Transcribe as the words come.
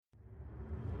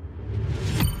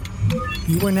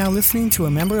You are now listening to a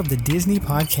member of the Disney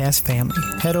Podcast family.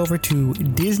 Head over to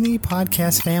Disney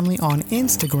Podcast Family on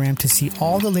Instagram to see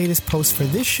all the latest posts for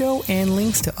this show and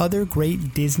links to other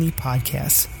great Disney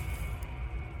podcasts.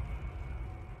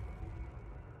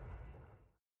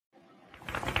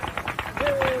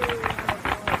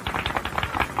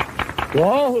 To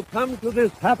all who come to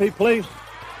this happy place,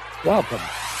 welcome.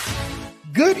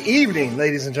 Good evening,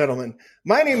 ladies and gentlemen.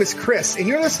 My name is Chris, and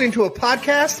you're listening to a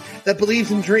podcast that believes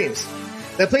in dreams,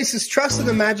 that places trust in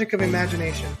the magic of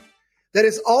imagination, that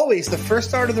is always the first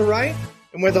star to the right,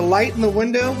 and where the light in the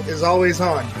window is always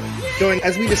on. Join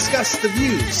as we discuss the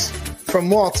views from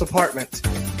Walt's apartment.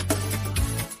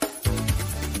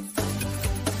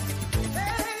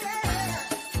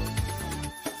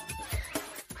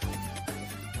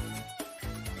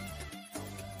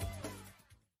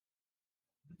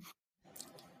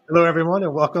 Hello, everyone,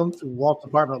 and welcome to Walt's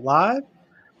Apartment Live.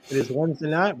 It is Wednesday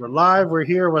night. We're live. We're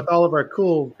here with all of our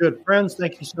cool, good friends.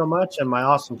 Thank you so much. And my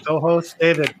awesome co-host,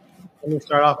 David. Let me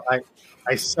start off.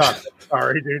 I suck.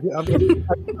 Sorry, dude.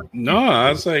 No,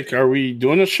 I was like, are we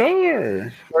doing a show?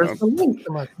 Or where's the link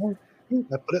to my phone?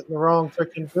 I put it in the wrong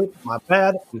freaking group. My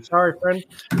bad. I'm sorry, friend.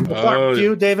 To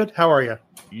you, David. How are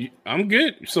you? I'm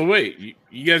good. So wait,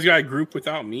 you guys got a group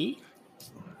without me?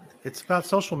 It's about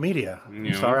social media.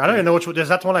 I'm sorry. I don't even know which one. Is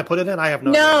that the one I put it in? I have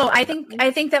no idea. I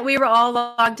think that we were all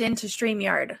logged into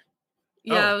StreamYard.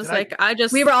 Yeah, I was like,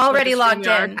 we were already logged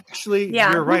in. Actually,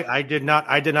 You're right. I did not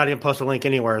even post a link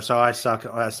anywhere, so I suck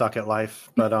at life.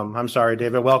 But I'm sorry,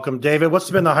 David. Welcome. David, what's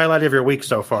been the highlight of your week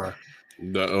so far?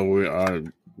 You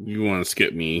want to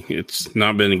skip me. It's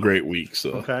not been a great week.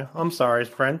 So okay. I'm sorry,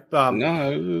 friend. No,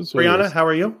 Brianna, how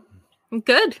are you? I'm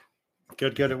good.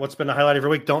 Good. What's been the highlight of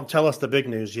your week? Don't tell us the big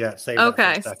news yet. Save that for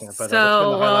a second. But,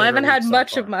 I haven't had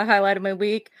much of my highlight of my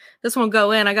week. This won't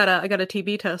go in. I got a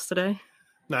TB test today.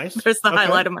 Nice. There's the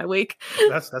highlight of my week.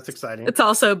 That's exciting. It's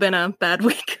also been a bad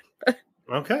week.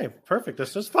 Okay, perfect.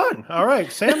 This is fun. All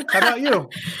right, Sam, how about you?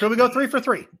 Should we go 3 for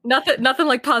 3? Nothing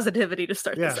like positivity to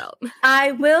start this out.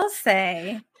 I will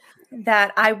say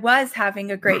that I was having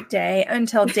a great day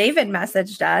until David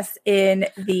messaged us in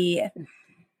the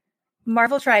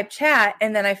Marvel Tribe chat,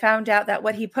 and then I found out that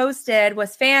what he posted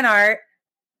was fan art.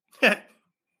 So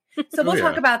we'll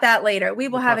talk about that later.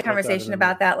 We'll have a conversation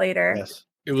about that later. Yes.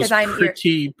 It was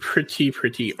pretty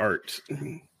art.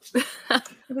 It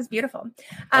was beautiful.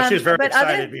 She was very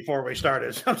excited before we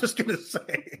started. I'm just going to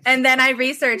say. And then I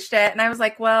researched it, and I was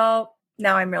like, well,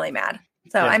 now I'm really mad.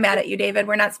 So I'm mad at you, David.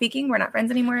 We're not speaking. We're not friends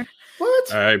anymore.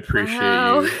 What? I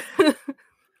appreciate you.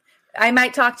 I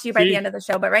might talk to you by the end of the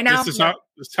show, but right now, this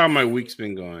is how my week's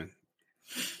been going.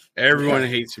 Everyone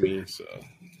hates me, so.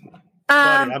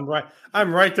 Buddy,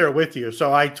 I'm right there with you.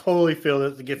 So I totally feel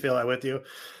that with you.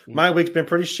 My week's been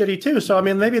pretty shitty too. So I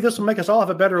mean, maybe this will make us all have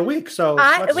a better week. So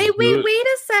wait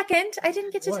a second. I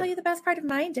didn't get to tell you the best part of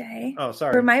my day. Oh,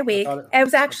 sorry. For my week, it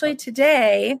was actually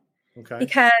today. Okay.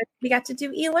 Because we got to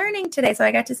do e-learning today, so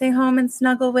I got to stay home and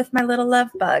snuggle with my little love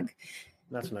bug.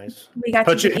 That's nice. We got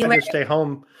but you had to stay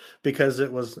home because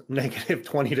it was negative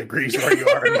 20 degrees where you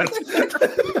are.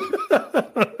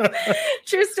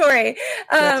 True story.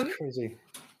 That's crazy.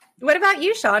 What about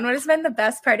you, Sean? What has been the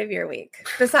best part of your week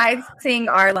besides seeing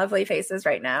our lovely faces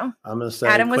right now? I'm going to say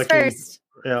Adam was first.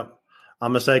 Yeah.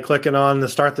 I'm going to say clicking on the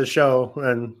start the show,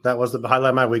 and that was the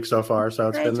highlight of my week so far. So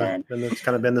it's it's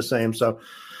kind of been the same. So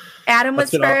Adam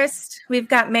was first. We've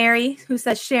got Mary, who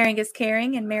says sharing is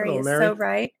caring, and Mary is so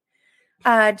right.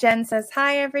 Jen says,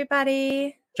 hi,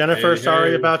 everybody. Jennifer,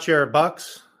 sorry about your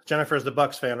Bucks. Jennifer's the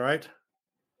Bucks fan, right?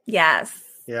 Yes.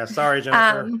 Yeah, sorry,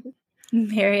 Jennifer.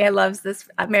 Mary, I loves this.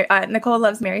 Nicole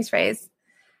loves Mary's phrase.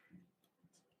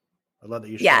 I love that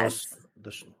you show us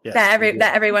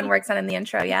that everyone works on in the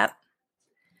intro. Yep.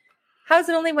 How's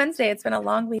it only Wednesday? It's been a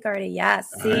long week already.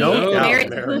 Yes. See,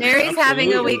 Mary's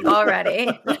having a week already.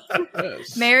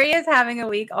 Yes. Mary is having a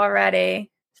week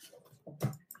already.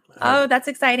 Oh, that's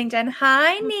exciting, Jen.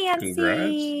 Hi, Nancy.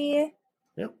 Congrats.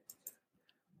 Yep.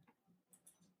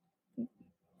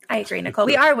 I agree, Nicole.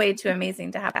 We are way too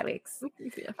amazing to have bad weeks. Oh,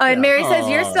 and Mary says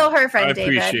you're still her friend,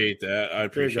 David. I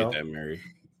appreciate that, Mary.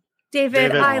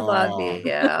 David, I love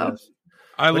you.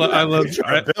 I love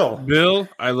Bill. Bill,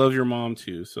 I love your mom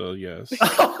too. So yes.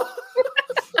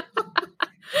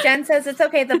 Jen says it's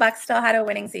okay. The Bucks still had a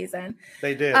winning season.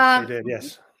 They did. They did.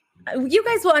 Yes. You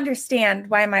guys will understand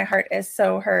why my heart is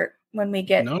so hurt when we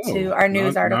get to our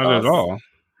news articles. Not at all.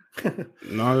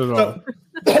 Not at all.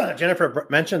 So, Jennifer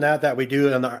mentioned that we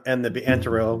do in the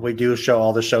intro, we do show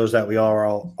all the shows that we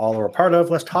all are a part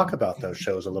of. Let's talk about those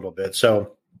shows a little bit.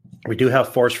 So we do have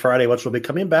Force Friday, which will be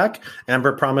coming back.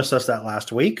 Amber promised us that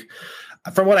last week.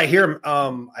 From what I hear,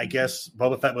 I guess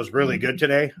Boba Fett was really good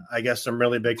today. I guess some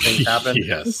really big things happened.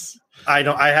 Yes. I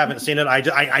haven't seen it.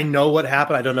 I know what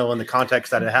happened. I don't know in the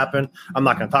context that it happened. I'm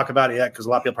not going to talk about it yet because a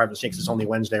lot of people probably haven't seen it 'cause it's only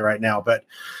Wednesday right now. But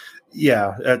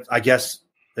yeah, I guess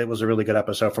it was a really good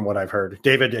episode from what I've heard.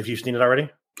 David, have you seen it already?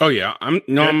 Oh yeah, I'm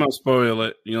gonna spoil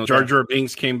it. Jar Jar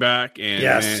Binks came back, and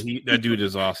yes. Man, that dude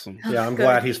is awesome. Yeah, I'm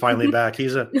glad he's finally back.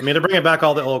 They're bringing back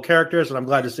all the old characters, and I'm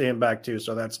glad to see him back too.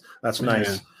 So that's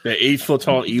nice. The 8-foot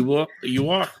tall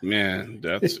Ewok, man,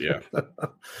 that's yeah.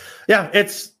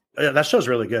 That show's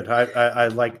really good. I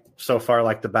like so far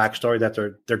like the backstory that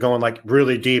they're going like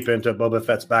really deep into Boba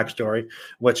Fett's backstory,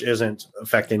 which isn't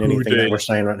affecting anything that we're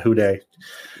saying on Houday.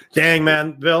 Dang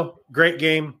man, Bill, great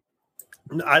game.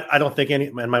 I don't think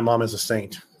and my mom is a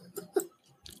saint.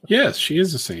 Yes, she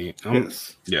is a saint.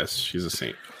 Yes, she's a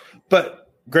saint. But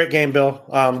great game, Bill.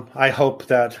 I hope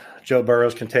that Joe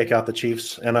Burrows can take out the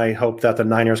Chiefs, and I hope that the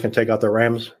Niners can take out the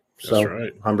Rams. So that's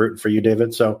right. I'm rooting for you,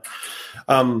 David. So,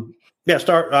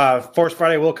 Force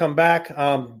Friday will come back.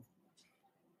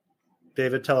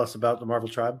 David, tell us about the Marvel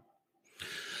Tribe.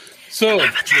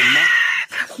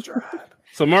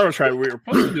 So Marvel Tribe, we were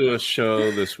supposed to do a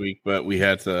show this week, but we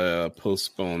had to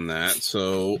postpone that.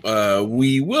 So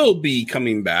we will be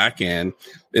coming back and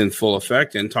in full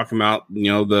effect and talking about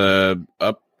the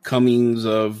upcomings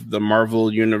of the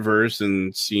Marvel universe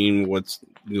and seeing what's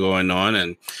going on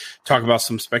and talk about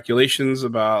some speculations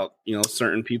about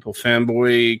certain people,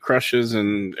 fanboy crushes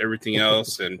and everything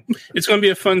else. And it's going to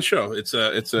be a fun show. It's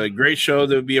a great show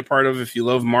to be a part of if you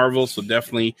love Marvel. So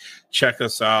definitely check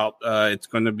us out. It's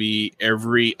going to be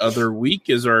every other week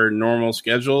is our normal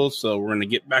schedule. So we're going to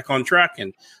get back on track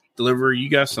and deliver you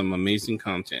guys some amazing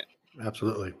content.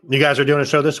 Absolutely. You guys are doing a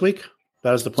show this week?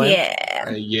 That is the plan?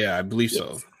 Yeah, I believe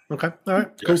so. Okay. All right.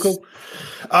 Cool.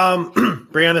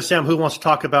 Brianna, Sam, who wants to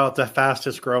talk about the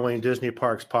fastest growing Disney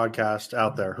Parks podcast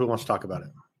out there? Who wants to talk about it?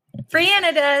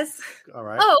 Brianna does. All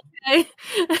right. Oh, okay.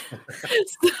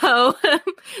 So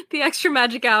the Extra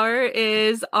Magic Hour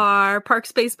is our Park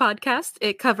Space podcast.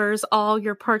 It covers all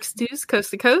your parks news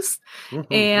coast to coast.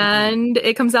 And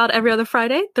it comes out every other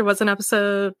Friday. There was an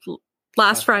episode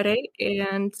last Friday,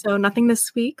 and so nothing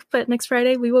this week, but next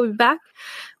Friday we will be back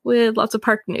with lots of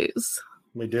park news.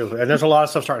 We do. And there's a lot of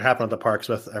stuff starting to happen at the parks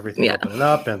with everything opening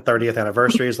up and 30th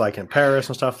anniversaries like in Paris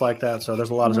and stuff like that. So there's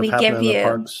a lot of stuff happening in the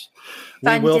parks.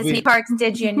 Fun Disney Parks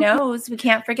Did You Knows. We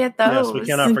can't forget those. Yes, we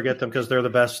cannot forget them because they're the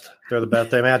best. The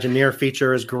Imagineer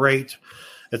feature is great.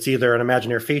 It's either an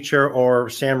Imagineer feature or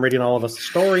Sam reading all of us the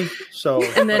story. So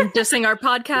and then dissing our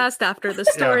podcast after the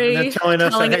story, and telling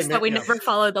us that we never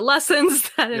follow the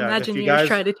lessons that Imagineers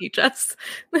try to teach us.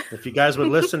 If you guys would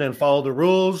listen and follow the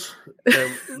rules,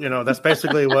 that's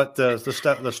basically what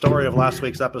the story of last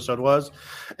week's episode was.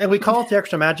 And we call it the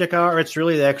Extra Magic Hour. It's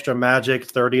really the Extra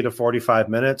Magic 30 to 45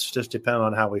 minutes, just depending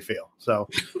on how we feel. So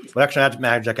the Extra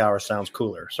Magic Hour sounds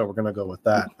cooler, so we're going to go with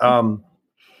that.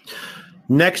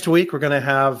 Next week, we're going to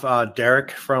have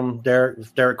Derek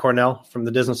Cornell from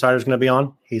the Disney Insider is going to be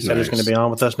on. He said he's going to be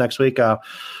on with us next week.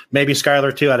 Maybe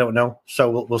Skylar too. I don't know.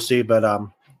 So we'll see. But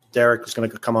Derek is going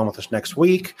to come on with us next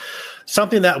week.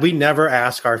 Something that we never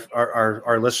ask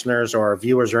our listeners or our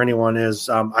viewers or anyone is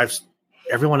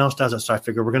everyone else does it. So I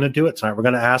figure we're going to do it tonight. We're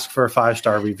going to ask for a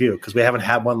 5-star review because we haven't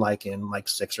had one in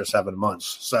 6 or 7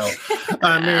 months. So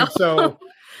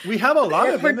we have a lot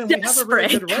of them, and we have a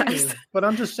really good rating. But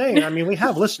I'm just saying, we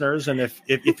have listeners, and if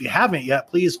you haven't yet,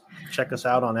 please check us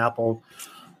out on Apple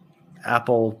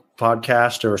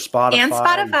Podcast or Spotify. And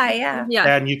Spotify,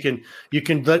 yeah. And you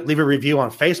can leave a review on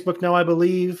Facebook now, I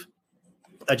believe.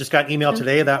 I just got an email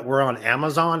today that we're on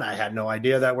Amazon. I had no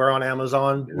idea that we're on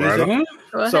Amazon Music.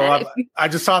 So I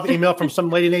just saw the email from some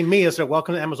lady named Mia said,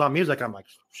 "Welcome to Amazon Music." I'm like,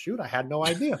 shoot, I had no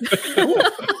idea.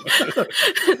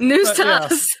 News to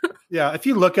us. Yeah, if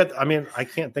you look at, I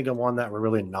can't think of one that we're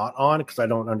really not on because I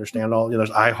don't understand all.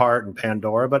 There's iHeart and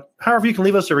Pandora, but however you can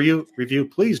leave us a review,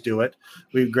 please do it.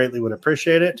 We greatly would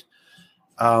appreciate it.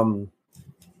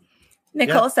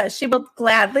 Nicole says she will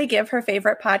gladly give her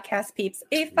favorite podcast peeps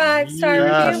a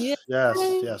 5-star review.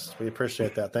 Yes. We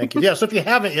appreciate that. Thank you. So if you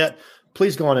haven't yet,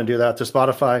 please go on and do that to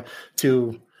Spotify,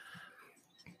 to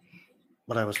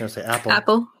what I was going to say,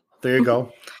 Apple. There you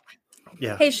go.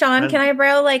 Yeah. Hey, Sean, can I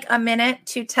borrow a minute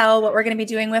to tell what we're going to be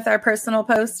doing with our personal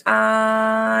post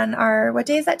on what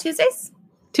day is that? Tuesdays?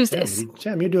 Tuesdays.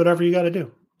 Sam, you do whatever you got to do.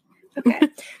 Okay.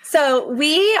 So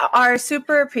we are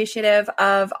super appreciative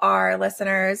of our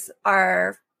listeners,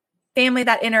 our family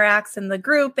that interacts in the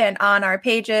group and on our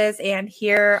pages and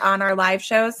here on our live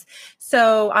shows.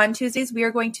 So on Tuesdays, we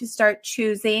are going to start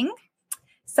choosing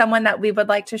someone that we would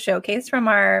like to showcase from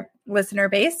our listener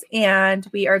base, and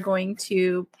we are going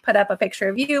to put up a picture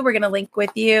of you. We're going to link with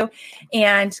you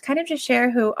and kind of just share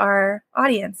who our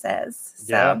audience is.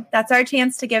 So that's our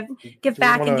chance to give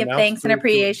back and give thanks and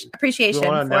appreciation. Do we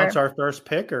want to announce our first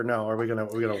pick, or no? Are we gonna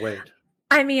wait?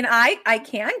 I mean, I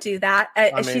can do that.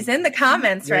 She's in the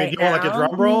comments right now. You want like a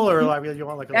drum roll, or you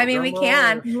want like a we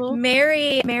can.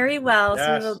 Mary Wells,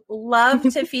 we would love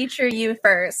to feature you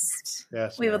first.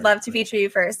 Yes, we would love to feature you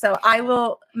first. So I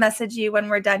will message you when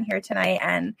we're done here tonight,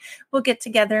 and we'll get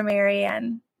together, Mary,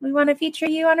 and we want to feature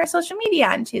you on our social media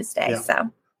on Tuesday. Yeah.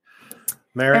 So,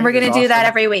 Mary, and we're going to do that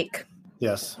every week.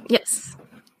 Yes.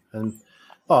 And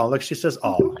look, she says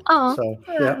all. Oh,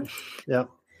 so yeah.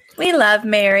 We love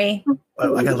Mary. I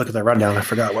got to look at the rundown. I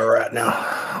forgot where we're at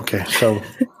now. Okay, so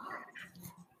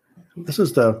this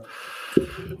is so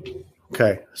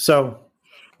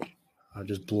I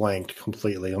just blanked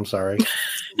completely. I'm sorry.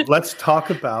 Let's talk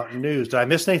about news. Did I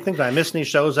miss anything? Did I miss any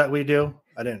shows that we do?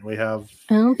 I didn't. We have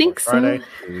I don't think Friday,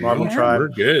 so. Marvel Tribe. We're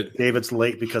good. David's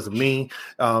late because of me.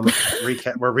 We're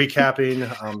recapping.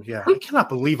 I cannot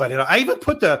believe I did. I even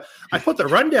put the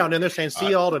rundown in there saying "see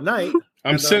you all tonight."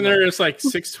 I'm sitting there. It's like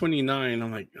 6:29.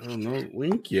 I'm like, oh no,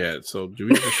 link yet. So do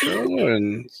we have a show?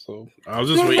 And so I was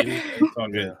just waiting. It's all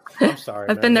good. I'm sorry.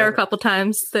 I've been there a couple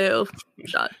times, so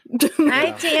shot.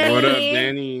 Hi, Danny. What up,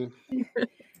 Danny?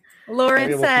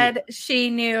 Lauren said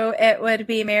she knew it would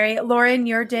be Mary. Lauren,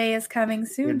 your day is coming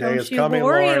soon. Your day Don't is you coming,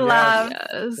 worry, Lauren. love.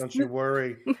 Yes. Don't you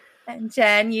worry. And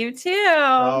Jen, you too.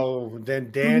 Oh,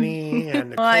 then Danny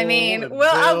and Nicole. Well, I mean, and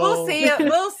we'll Bill. see.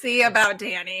 We'll see about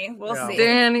Danny. We'll see.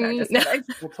 Danny.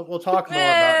 We'll talk more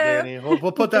about Danny.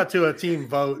 We'll put that to a team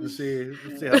vote and see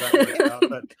how that works out.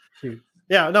 But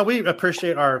yeah, no, we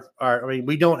appreciate our. I mean,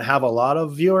 we don't have a lot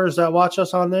of viewers that watch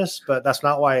us on this, but that's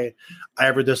not why I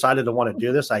ever decided to want to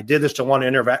do this. I did this to want to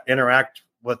interact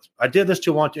with. I did this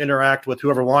to want to interact with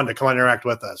whoever wanted to come and interact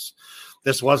with us.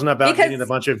 This wasn't about getting a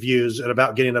bunch of views and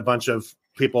about getting a bunch of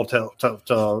people to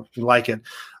like it.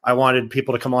 I wanted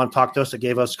people to come on, talk to us. It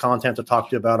gave us content to talk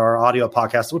to about our audio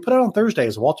podcast. So we put it on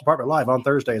Thursdays, Walt Department Live on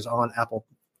Thursdays on Apple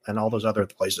and all those other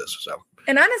places. So,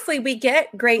 and honestly, we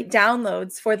get great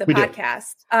downloads for the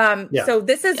podcast. So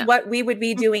this is what we would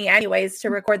be doing anyways to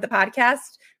record the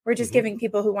podcast. We're just giving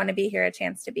people who want to be here a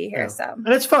chance to be here. So,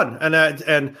 and it's fun.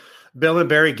 And Bill and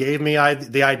Barry gave me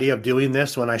the idea of doing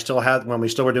this when we still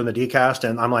were doing the DCast,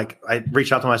 and I'm like, I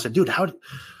reached out to them. I said, dude, how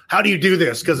do you do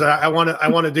this? Because I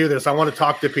want to do this. I want to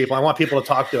talk to people. I want people to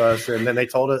talk to us. And then they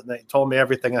told me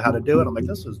everything on how to do it. I'm like,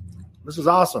 this is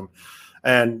awesome,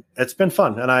 and it's been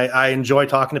fun. And I enjoy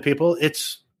talking to people.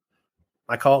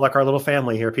 I call it like our little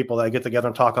family here. People that get together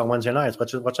and talk on Wednesday nights,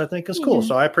 which I think is cool.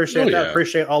 So I appreciate that.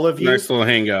 Appreciate all of you. Nice little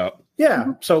hangout. Yeah.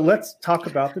 So let's talk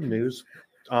about the news.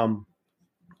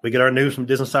 We get our news from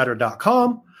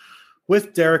DisInsider.com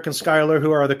with Derek and Skylar, who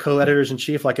are the co-editors in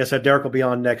chief. Like I said, Derek will be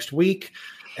on next week,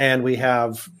 and we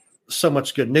have so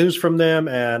much good news from them.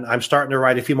 And I'm starting to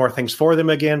write a few more things for them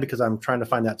again because I'm trying to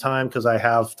find that time because I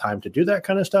have time to do that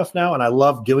kind of stuff now, and I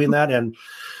love doing that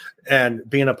and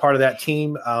being a part of that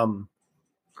team.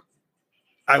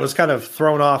 I was kind of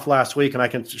thrown off last week, and I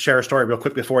can share a story real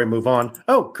quick before we move on.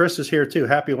 Oh, Chris is here too.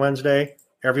 Happy Wednesday,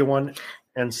 everyone,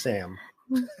 and Sam.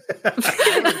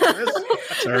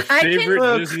 Our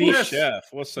favorite Disney chef.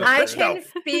 What's up? I can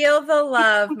feel the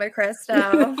love,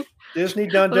 McChristo. Disney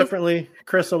done differently.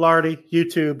 Chris Alardi,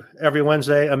 YouTube, every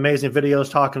Wednesday. Amazing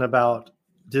videos talking about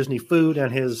Disney food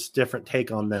and his different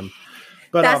take on them.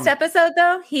 But Best episode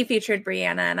though, he featured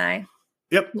Brianna and I.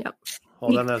 Yep.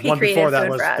 Well, then the one before that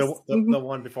was the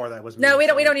one before that was. No, we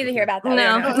don't need to hear about that.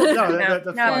 No,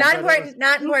 not important.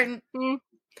 Not important.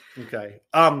 Okay.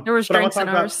 There was drinks in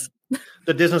ours.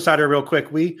 The Disney Insider, real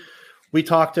quick. We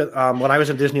talked to when I was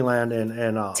in Disneyland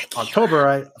in October.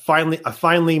 I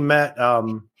finally met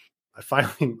Derek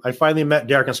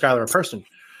and Skylar in person.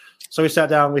 So we sat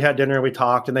down, we had dinner, we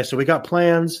talked, and they said we got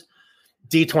plans.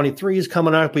 D23 is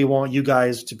coming up. We want you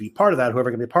guys to be part of that.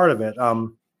 Whoever can be part of it.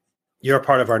 You're a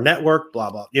part of our network.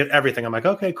 Blah blah. Everything. I'm like,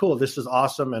 okay, cool. This is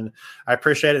awesome, and I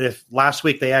appreciate it. If last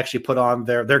week they actually put on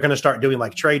they're going to start doing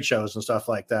like trade shows and stuff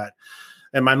like that.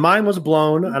 And my mind was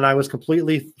blown, and I was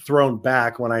completely thrown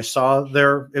back when I saw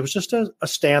it was just a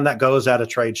stand that goes at a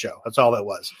trade show. That's all it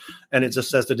was. And it just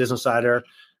says the Disney Insider,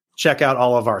 check out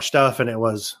all of our stuff. And it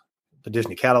was the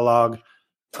Disney catalog,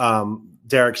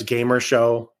 Derek's Gamer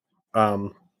Show,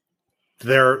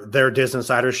 their Disney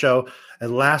Insider show.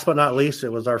 And last but not least,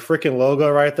 it was our freaking logo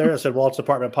right there. It said Walt's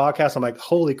Apartment Podcast. I'm like,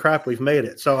 holy crap, we've made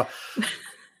it. So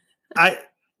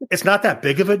it's not that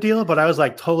big of a deal, but I was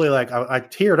like totally like I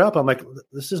teared up. I'm like,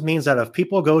 this means that if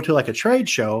people go to like a trade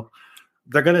show,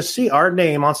 they're going to see our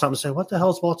name on something and say, what the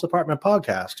hell is Walt's Apartment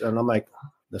Podcast? And I'm like,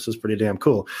 this is pretty damn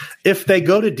cool. If they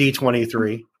go to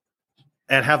D23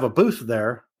 and have a booth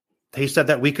there, he said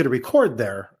that we could record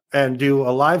there and do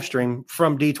a live stream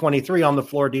from D23 on the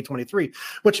floor of D23,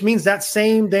 which means that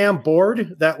same damn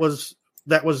board that was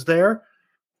there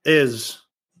is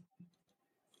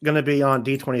going to be on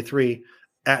D23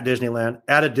 at Disneyland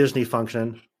at a Disney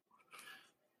function.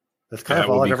 That's kind of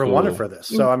all I've ever wanted for this.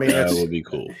 So I mean, that would be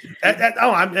cool.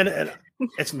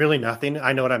 It's really nothing.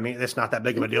 I know what I mean. It's not that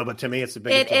big of a deal, but to me, it's the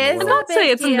biggest. It is. I'm not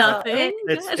saying it's nothing.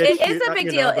 It is a big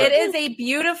deal. It is a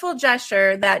beautiful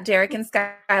gesture that Derek and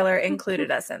Skylar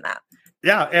included us in that.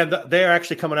 Yeah, and they are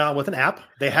actually coming out with an app.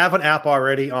 They have an app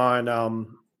already on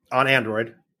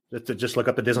Android. To just look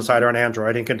up the Disney Insider on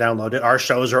Android and can download it. Our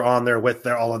shows are on there with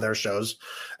all of their shows,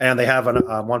 and they have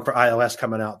one for iOS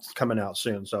coming out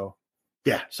soon. So.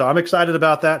 Yeah, so I'm excited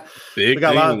about that. We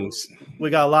got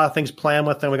a lot of things planned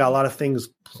with them. We got a lot of things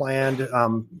planned.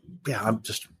 I'm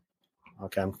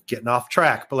getting off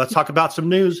track, but let's talk about some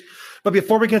news. But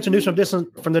before we get into news from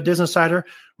the Disney Insider,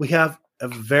 we have a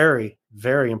very,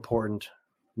 very important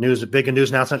big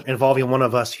news announcement involving one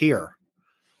of us here.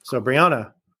 So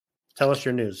Brianna, tell us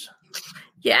your news.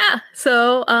 Yeah.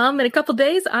 So in a couple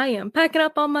days, I am packing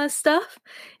up all my stuff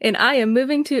and I am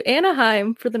moving to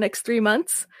Anaheim for the next 3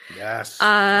 months. Yes.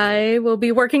 I will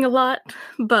be working a lot,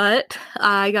 but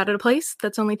I got at a place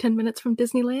that's only 10 minutes from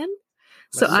Disneyland.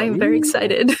 So I am very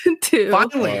excited to.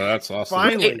 Finally. Oh, that's awesome.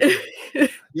 Finally.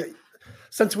 Yeah.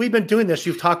 Since we've been doing this,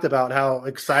 you've talked about how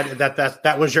excited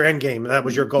that was your end game. That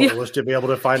was your goal, was to be able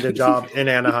to find a job in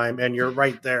Anaheim, and you're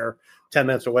right there 10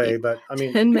 minutes away. But I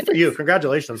mean, good for you.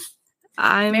 Congratulations.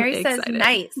 Mary excited. says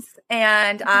nice,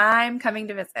 and I'm coming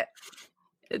to visit.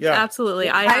 Absolutely.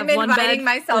 I'm have one bed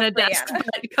myself and a desk.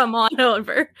 Come on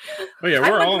over. Oh yeah,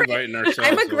 we're all inviting ourselves.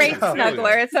 I'm a great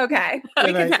snuggler. It's okay.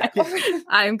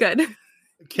 I'm good.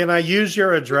 Can I use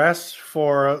your address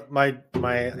for my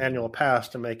annual pass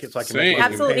to make it so I can make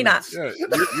Absolutely payments? not. Yeah,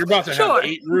 you're about to have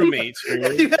 8 roommates. You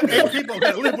have 8 people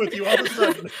that live with you all of a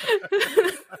sudden.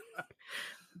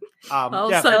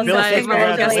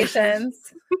 Congratulations.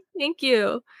 Thank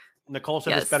you. Nicole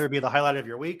said this better be the highlight of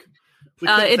your week. We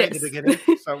it say is. At the beginning,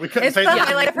 so we couldn't it's say the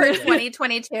highlight of her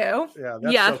 2022. Yeah, that's so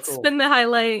cool. It's been the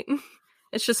highlight.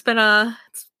 It's just been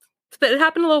it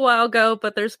happened a little while ago,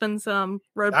 but there's been some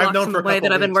roadblocks in the way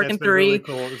that I've been working through. Really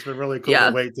cool. It's been really cool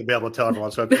to wait to be able to tell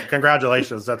everyone. So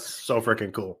congratulations. That's so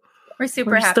freaking cool. We're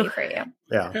super happy for you.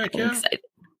 Yeah. I'm excited.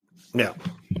 Yeah.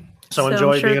 So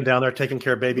enjoy being down there taking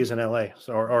care of babies in LA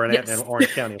or in Orange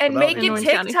County. And making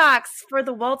TikToks for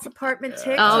the Walt's Apartment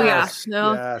TikToks. Oh, yeah.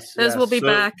 Those will be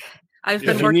back. I've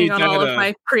been working on all of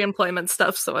my pre-employment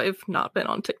stuff, so I've not been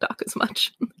on TikTok as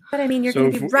much. But I mean, you're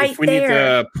going to be right there. If we need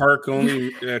the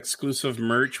park-only exclusive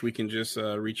merch, we can just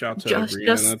reach out to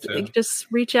Brianna. Just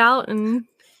reach out, and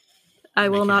I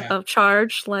will not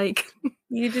upcharge.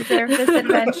 You deserve this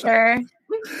adventure.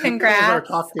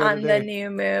 Congrats on the new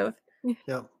move.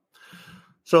 Yeah.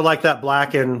 So like that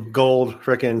black and gold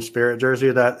freaking Spirit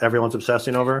jersey that everyone's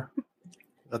obsessing over,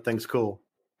 that thing's cool.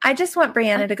 I just want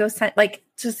Brianna to go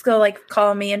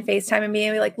call me and FaceTime and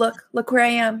be like, look where I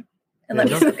am, and let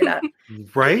me look it up.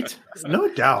 Right?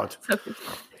 No doubt.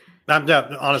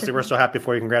 Honestly, we're so happy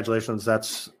for you. Congratulations. I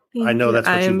know that's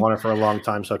what you wanted for a long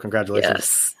time. So congratulations.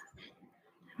 Yes.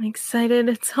 I'm excited.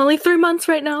 It's only 3 months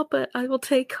right now, but I will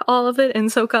take all of it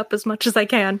and soak up as much as I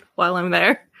can while I'm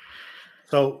there.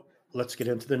 So let's get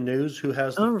into the news. Who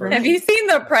has the first? Have you seen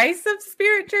the price of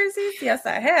Spirit jerseys? Yes,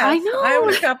 I have. I know. I have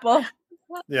a couple.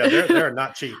 Yeah, they're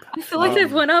not cheap. I feel like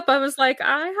they've went up. I was like,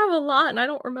 I have a lot, and I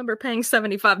don't remember paying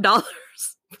 $75.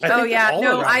 Oh yeah,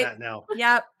 no, I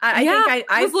think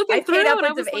I was looking through. I paid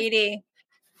upwards of 80.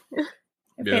 I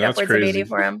paid upwards of 80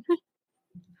 for them.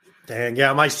 Dang,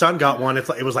 yeah, my son got one.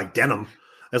 It was like denim.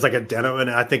 It's like a denim,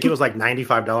 and I think it was like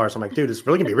 $95. I'm like, dude, it's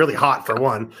really gonna be really hot for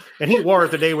one. And he wore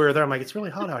it the day we were there. I'm like, it's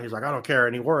really hot out. He's like, I don't care,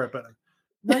 and he wore it, but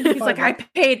he's like, I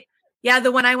paid. Yeah,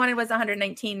 the one I wanted was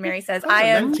 119. Mary says, I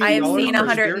have seen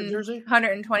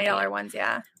 $120 ones.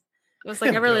 Yeah, it was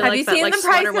like I really like that. Have you seen the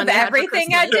price of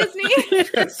everything at Disney?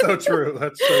 That's so true.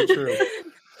 That's so true.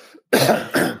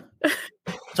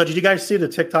 So, did you guys see the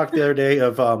TikTok the other day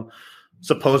of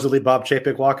supposedly Bob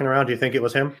Chapek walking around? Do you think it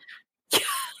was him?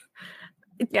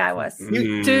 Yeah, I was.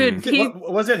 Dude,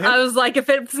 was it him? I was like, if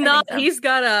it's not, he's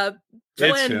got a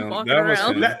twin walking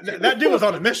around. That dude was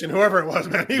on a mission, whoever it was,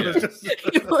 man. He was just...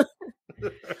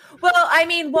 Well, I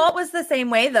mean, Walt was the same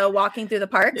way, though, walking through the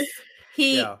parks.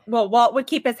 Walt would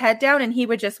keep his head down and he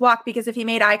would just walk, because if he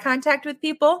made eye contact with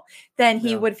people, then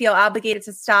he would feel obligated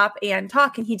to stop and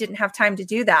talk, and he didn't have time to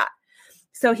do that.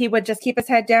 So he would just keep his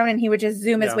head down and he would just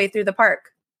zoom his way through the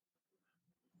park.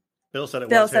 Bill said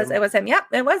Bill says it was him. Yep,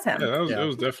 it was him. Yeah, it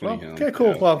was definitely him. Okay,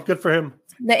 cool. Yeah. Well, good for him.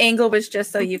 The angle was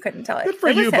just so you couldn't tell it. Good for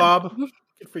It was you, him. Bob.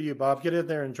 Good for you, Bob. Get in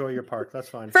there, enjoy your park. That's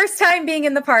fine. First time being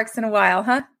in the parks in a while,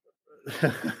 huh?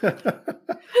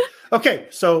 Okay,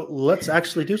 so let's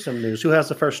actually do some news. Who has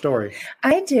the first story?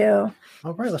 I do.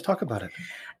 All right, let's talk about it.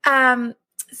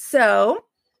 So,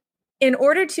 in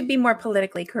order to be more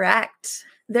politically correct,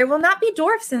 there will not be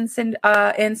dwarfs in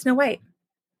Snow White.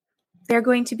 They're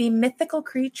going to be mythical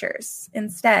creatures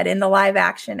instead in the live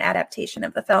action adaptation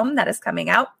of the film that is coming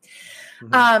out.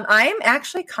 Mm-hmm. I'm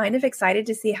actually kind of excited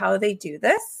to see how they do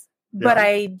this, but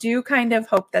I do kind of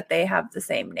hope that they have the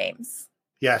same names.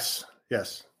 Yes.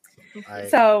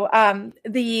 So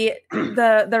the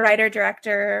writer,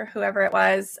 director, whoever it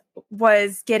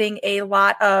was getting a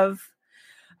lot of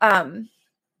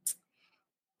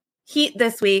heat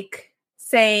this week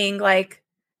saying like,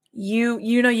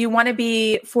 you know, you want to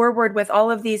be forward with all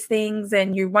of these things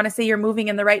and you want to say you're moving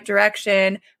in the right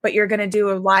direction, but you're going to do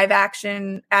a live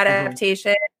action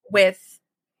adaptation with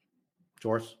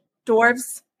dwarves.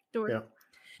 Yeah.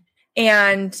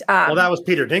 And well, that was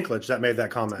Peter Dinklage that made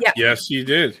that comment. Yeah. Yes, he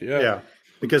did. Yeah.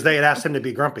 Because they had asked him to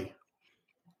be grumpy.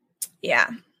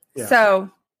 Yeah.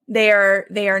 So they are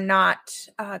not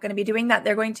going to be doing that.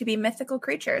 They're going to be mythical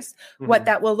creatures. Mm-hmm. What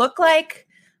that will look like,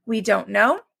 we don't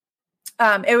know.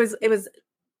 It was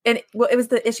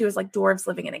the issue was like dwarves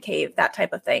living in a cave, that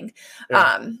type of thing.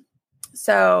 Yeah.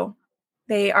 So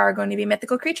they are going to be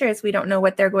mythical creatures. We don't know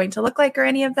what they're going to look like or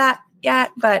any of that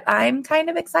yet, but I'm kind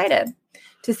of excited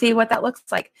to see what that looks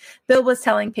like. Bill was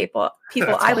telling people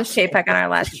I was Chapek on our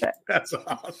last trip. That's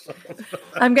awesome.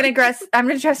 I'm gonna dress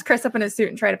Chris up in a suit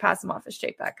and try to pass him off as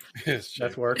Chapek.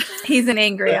 That's work. He's an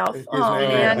angry elf. Oh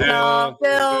man,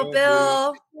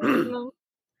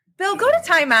 Bill, go to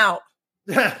timeout.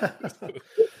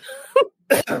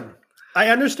 I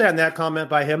understand that comment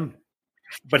by him,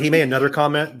 but he made another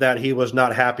comment that he was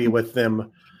not happy with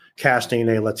them casting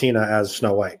a Latina as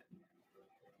Snow White.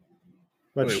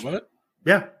 Wait, what?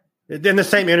 Yeah, in the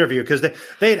same interview, because they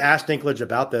had asked Dinklage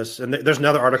about this, and there's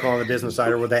another article on the Disney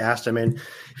Insider where they asked him, and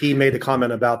he made a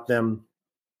comment about them.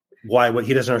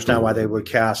 He doesn't understand why they would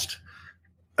cast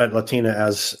a Latina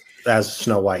as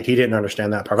Snow White. He didn't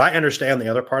understand that part. I understand the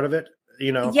other part of it.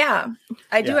 You know, yeah,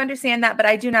 I do understand that, but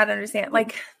I do not understand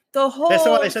like the whole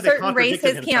certain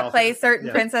races can't play certain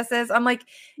princesses. I'm like,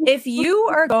 if you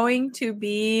are going to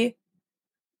be,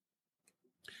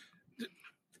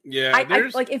 I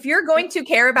like if you're going to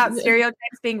care about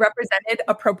stereotypes being represented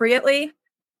appropriately,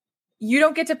 you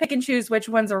don't get to pick and choose which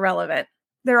ones are relevant.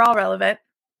 They're all relevant.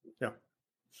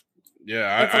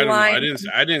 Yeah,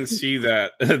 I didn't see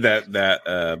that.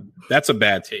 That's a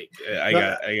bad take. I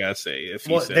gotta say.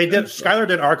 Skylar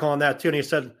did an article on that too, and he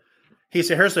said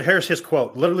here's his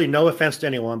quote. Literally, no offense to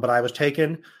anyone, but I was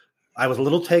a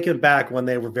little taken back when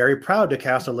they were very proud to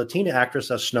cast a Latina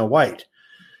actress as Snow White.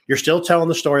 You're still telling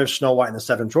the story of Snow White and the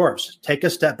Seven Dwarfs. Take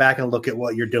a step back and look at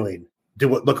what you're doing.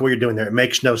 Look at what you're doing there. It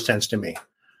makes no sense to me.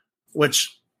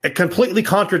 Which it completely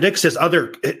contradicts his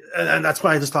other, and that's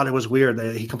why I just thought it was weird.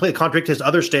 He completely contradicts his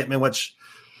other statement, which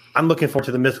I'm looking forward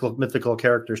to the mythical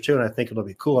characters too, and I think it'll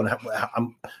be cool. And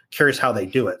I'm curious how they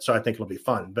do it, so I think it'll be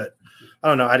fun. But I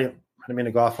don't know. I didn't mean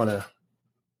to go off on a.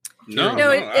 No,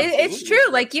 it's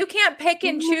true. Like you can't pick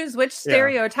and choose which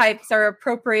stereotypes are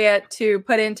appropriate to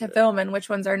put into film and which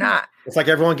ones are not. It's like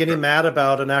everyone getting mad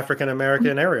about an African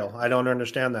American Ariel. I don't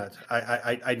understand that.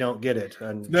 I don't get it.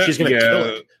 And she's going to kill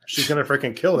it. She's going to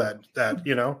freaking kill that,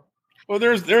 you know. Well,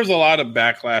 there's a lot of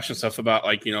backlash and stuff about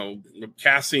like, you know,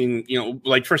 casting, you know,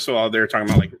 like first of all, they're talking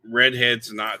about like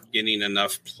redheads not getting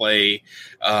enough play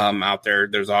out there.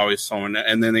 There's always someone,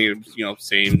 and then they, you know,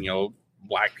 saying, you know,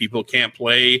 Black people can't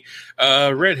play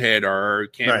redhead or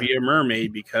can't be a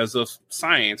mermaid because of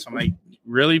science. I'm like,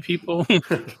 really, people?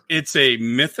 It's a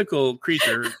mythical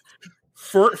creature.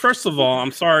 First of all,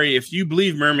 I'm sorry if you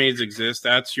believe mermaids exist.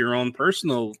 That's your own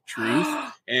personal truth,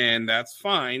 and that's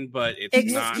fine. But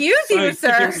it's not. Excuse you,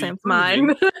 sir. Same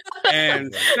mine.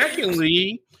 And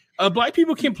secondly, Black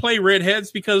people can play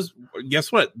redheads because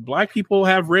guess what? Black people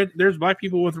have There's Black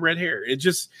people with red hair. It's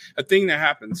just a thing that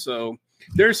happens. So.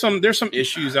 There's some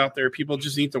issues out there. People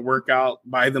just need to work out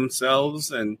by themselves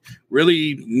and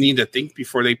really need to think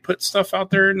before they put stuff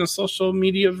out there in the social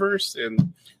media verse.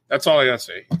 And that's all I gotta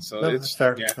say. So that's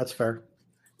fair. Yeah. That's fair.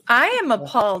 I am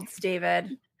appalled,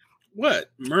 David.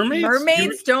 What? Mermaids?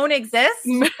 Mermaids don't exist?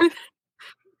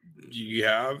 You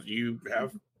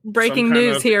have Breaking some kind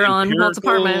news of here on Walt's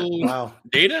empirical Apartment. Wow.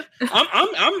 data.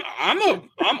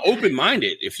 I'm open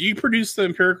minded. If you produce the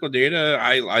empirical data,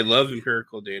 I love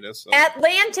empirical data. So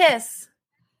Atlantis.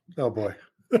 Oh boy.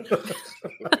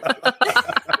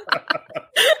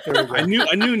 I knew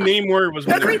Namor was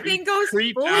going Everything to goes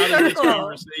creep full out of this circle.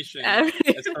 conversation at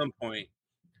some point.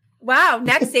 Wow.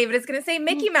 Next, David is going to say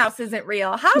Mickey Mouse isn't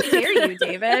real. How dare you,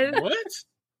 David? What?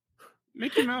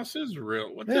 Mickey Mouse is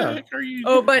real. What Yeah. the heck are you?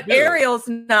 Oh, but doing? Ariel's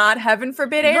not. Heaven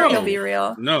forbid Ariel be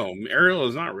real. No, Ariel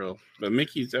is not real, but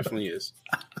Mickey definitely is,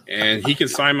 and he can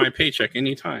sign my paycheck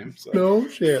anytime. So No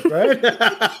shit, right?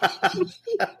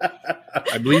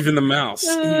 I believe in the mouse.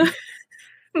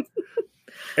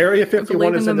 Area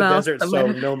 51 is in in the the mouse, desert, the so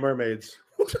man. no mermaids.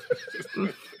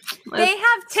 They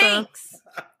have tanks.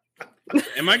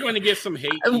 Am I going to get some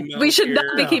hate emails? We should not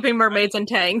be here? keeping mermaids in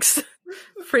tanks.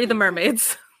 Free the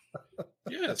mermaids.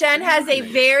 Yes, Jen has a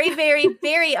mermaid. very, very,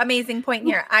 very amazing point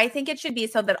here. I think it should be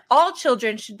so that all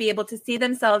children should be able to see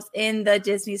themselves in the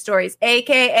Disney stories,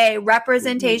 aka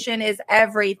representation is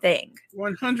everything.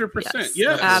 100%.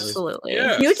 Yes, Absolutely.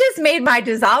 Yes. You just made my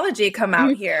disology come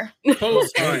out here.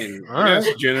 Post-time. All right.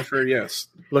 Yes, Jennifer. Yes.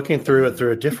 Looking through it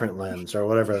through a different lens or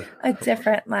whatever. A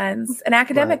different lens, an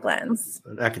academic lens.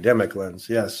 An academic lens,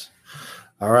 yes.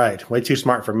 All right. Way too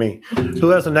smart for me. Who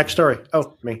has the next story?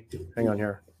 Oh, me. Hang on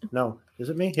here. No. Is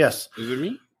it me? Yes. Is it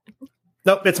me?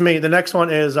 Nope, it's me. The next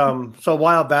one is so a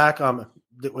while back,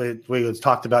 we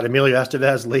talked about Emilio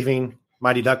Estevez leaving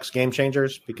Mighty Ducks Game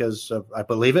Changers because I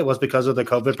believe it was because of the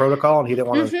COVID protocol, and he didn't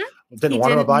want to He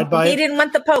abide by He it. didn't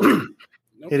want the Pope.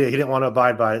 He didn't want to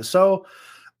abide by it. So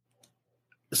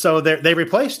they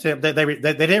replaced him. They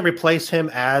didn't replace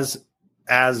him as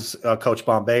Coach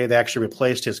Bombay. They actually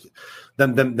replaced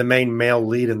the main male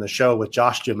lead in the show with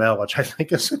Josh Jamel, which I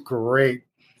think is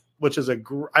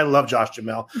I love Josh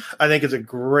Jamel. I think it's a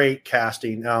great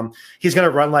casting. He's going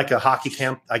to run like a hockey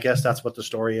camp. I guess that's what the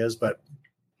story is, but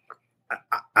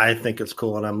I think it's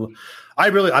cool. And I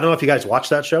don't know if you guys watched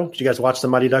that show. Did you guys watch the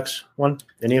Mighty Ducks one?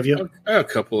 Any of you? A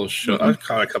couple of shows. I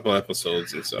caught a couple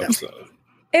episodes and stuff. Yeah. So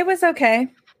It was okay.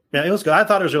 Yeah, it was good. I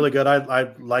thought it was really good. I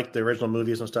liked the original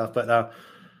movies and stuff, but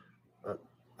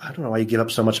I don't know why you give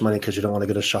up so much money because you don't want to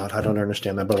get a shot. I don't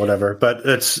understand that, but whatever. But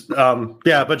it's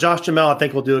but Josh Jamel, I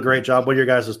think, will do a great job. What are your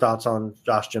guys' thoughts on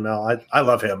Josh Jamel? I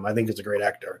love him. I think he's a great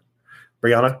actor.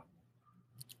 Brianna?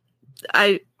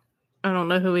 I don't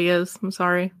know who he is. I'm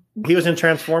sorry. He was in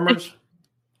Transformers.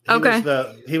 Okay.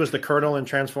 He was the Colonel in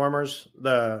Transformers,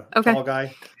 the tall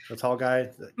guy. The tall guy.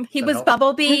 He was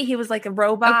Bumblebee. He was like a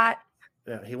robot.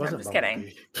 Yeah, he wasn't. I'm just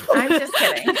kidding. Bumblebee. I'm just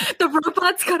kidding. The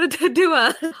robot's got to do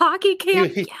a hockey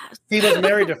camp. He- Yes. He was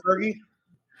married to Fergie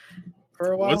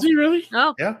for a while. was he really?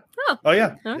 Oh, Yeah. Oh. Oh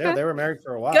yeah. Okay. Yeah, they were married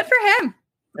for a while. Good for him.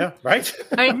 Yeah. Right.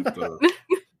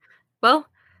 well,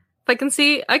 if I could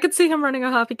see him running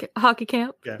a hockey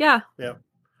camp. Yeah. It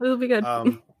would be good.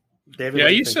 David. Yeah, what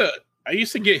do you think? I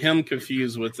used to get him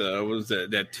confused with what was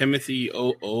that Timothy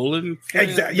Olin?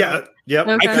 Exactly. Yeah. Yep.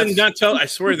 Okay. I could not tell. I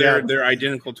swear Yeah. they're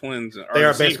identical twins. They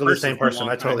are basically the same for a person. long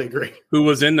I totally time, agree. Who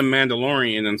was in the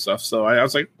Mandalorian and stuff. So I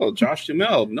was like, "Oh, Josh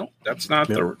Duhamel." No, that's not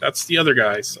that's the other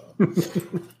guy. So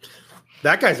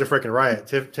That guy's a freaking riot.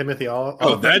 Timothy.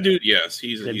 that dude. Yes,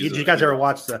 he's. Did you guys ever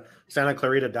watch the Santa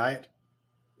Clarita Diet?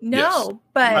 No, Yes.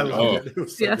 but I love it. It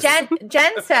was so Yes. good.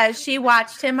 Jen says she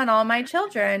watched him on All My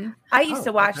Children. I used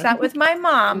to watch that with my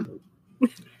mom.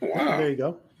 Wow. There you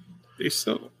go. They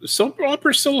still soap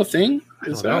opera still a thing?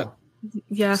 Is I don't that? know.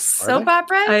 yes. Soap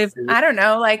operas? I've- I don't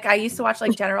know. Like I used to watch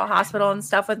like General Hospital and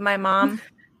stuff with my mom.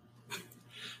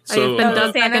 So I've been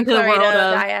dug back into the world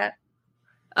Diet.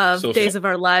 of So- Days of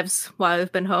Our Lives while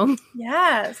I've been home.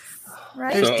 Yes.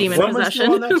 Right. There's So- demon Roman's still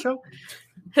possession. on that show?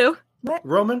 Who?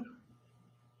 Roman?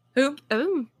 Who?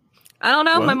 Oh, I don't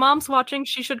know. What? My mom's watching.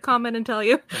 She should comment and tell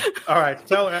you. All right.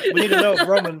 We need to know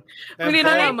Roman. We need to know,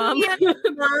 Sam, Mom.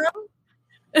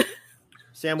 Mom?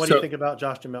 Sam, what do you So- think about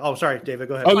Josh Jamel? Oh, sorry, David.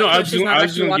 Go ahead. Oh no, Like, I was she's not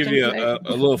just going to actually give you watching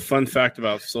a little fun fact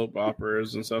about soap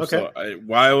operas and stuff. Okay.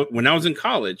 So when I was in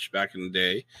college back in the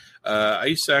day, I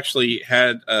used to actually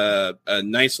had a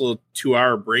nice little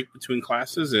 2-hour break between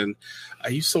classes, and I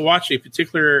used to watch a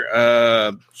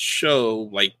particular show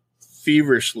like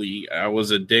feverishly. I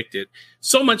was addicted,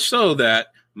 so much so that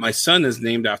my son is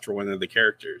named after one of the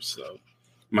characters. So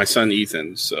my son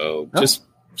Ethan. So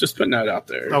just putting that out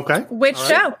there. Okay. Which All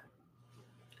right. show?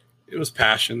 It was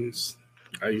Passions.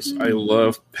 I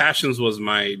love Passions was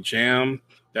my jam.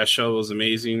 That show was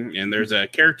amazing. And there's a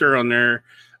character on there.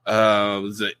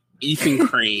 Was it Ethan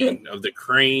Crane of the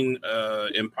Crane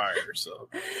Empire. So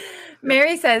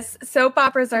Mary says soap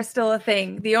operas are still a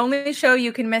thing. The only show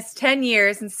you can miss 10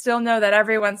 years and still know that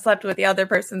everyone slept with the other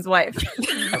person's wife.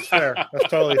 That's fair. That's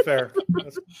totally fair.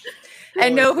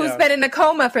 And know who's been in a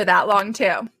coma for that long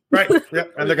too. Right. Yeah.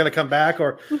 And they're going to come back,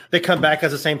 or they come back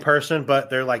as the same person, but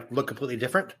they're like look completely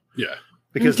different. Yeah.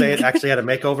 Because they actually had a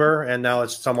macaover and now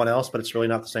it's someone else, but it's really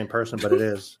not the same person, but it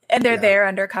is. And they're there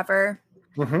undercover.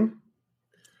 Mm-hmm.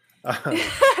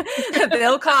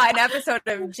 Bill caught an episode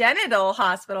of Genital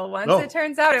Hospital once. Oh. It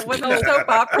turns out it wasn't a soap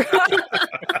opera.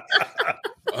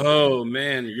 Oh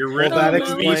man, you're ready. Well, that to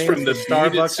explains beast from the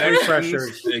Starbucks beaded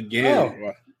refreshers. sections again.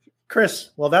 Oh.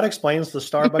 Chris, well, that explains the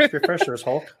Starbucks refreshers,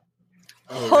 Hulk.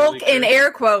 Oh, Hulk really, in Chris?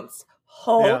 air quotes.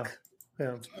 Hulk.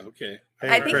 Yeah. Okay. Hey,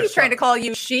 I think Chris, he's trying to call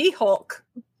you She-Hulk.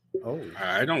 Oh,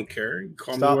 I don't care.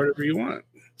 Call Stop. me whatever you want.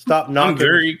 stop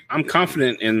knocking. I'm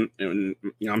confident in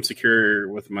I'm secure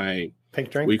with my Pink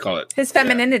drink. what do you call it? His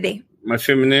femininity. My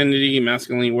femininity,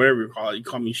 masculinity, whatever you call it. You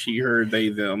call me she, her, they,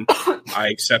 them. I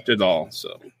accept it all.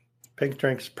 So Pink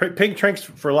drinks. Pink drinks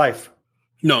for life.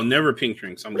 no, never pink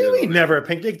drinks. I'm Really? good on Never a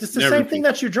pink drink. It's the Never same thing pink.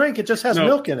 that you drink. It just has No.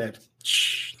 milk in it. that.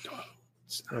 Shh, no.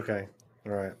 Okay.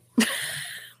 All right.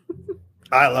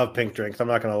 I love pink drinks. I'm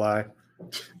not going to lie.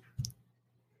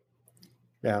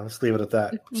 Yeah, let's leave it at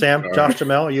that. Sam, All Josh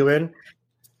Jamel, are you in?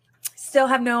 Still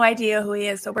have no idea who he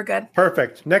is, so we're good.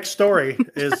 Perfect. Next story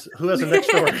is who has the next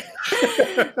story?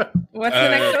 What's the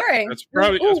next story? That's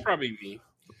probably me.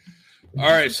 All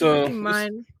right, so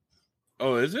Mine.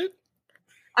 oh, is it?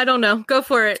 I don't know. Go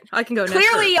for it. I can go next.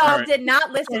 Clearly, All y'all right. did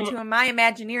not listen to my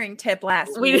Imagineering tip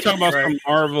last We week. We're talking about Right.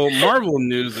 some Marvel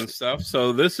news and stuff.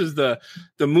 So this is the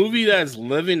movie that's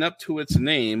living up to its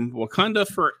name, Wakanda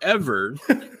Forever.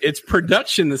 Its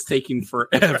production is taking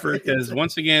forever because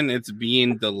once again it's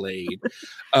being delayed.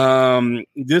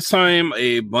 This time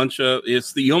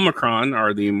it's the Omicron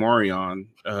or the Morion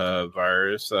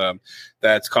virus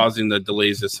that's causing the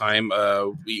delays this time.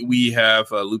 We have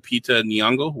Lupita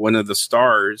Nyong'o, one of the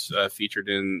stars featured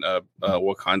in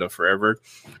Wakanda Forever,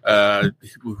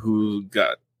 who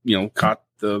got caught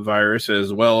the virus,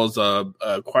 as well as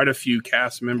quite a few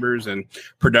cast members and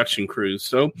production crews.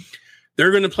 So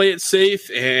they're going to play it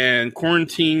safe and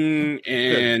quarantine,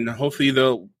 and hopefully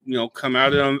they'll come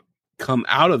out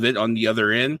of it on the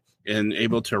other end and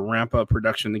able to ramp up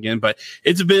production again. But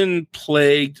it's been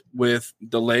plagued with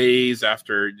delays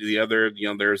after the other.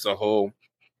 There's a whole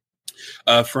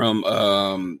from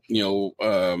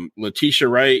Letitia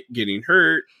Wright getting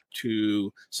hurt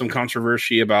to some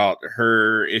controversy about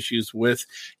her issues with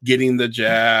getting the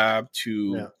jab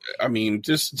to, I mean,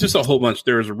 just a whole bunch.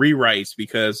 There was rewrites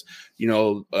because,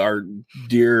 our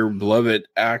dear beloved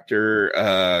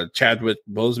actor, Chadwick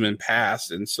Boseman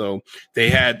passed. And so they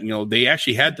had, they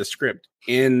actually had the script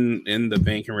in the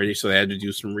bank and ready. So they had to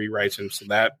do some rewrites. And so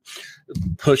that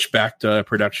pushed back to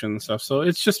production and stuff. So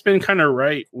it's just been kind of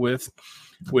right with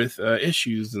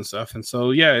issues and stuff. And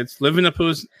so, yeah, it's living up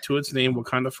to its name,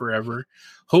 Wakanda Forever.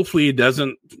 Hopefully it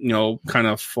doesn't, kind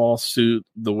of fall suit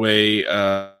the way,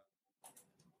 the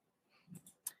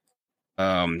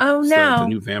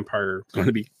new vampire going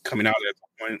to be coming out at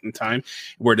some point in time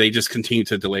where they just continue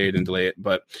to delay it.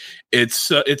 But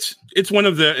it's one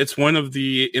of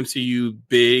the MCU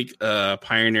big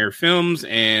pioneer films.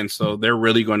 And so they're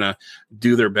really going to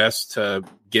do their best to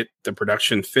get the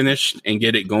production finished and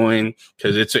get it going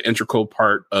because it's an integral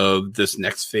part of this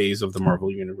next phase of the Marvel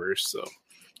universe. So,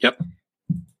 yep.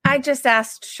 I just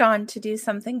asked Sean to do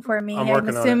something for me. I'm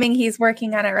assuming he's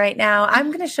working on it right now. I'm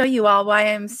going to show you all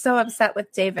why I'm so upset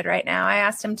with David right now. I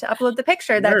asked him to upload the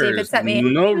picture that David sent me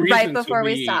right before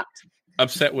we stopped.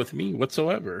 Upset with me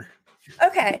whatsoever.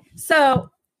 Okay,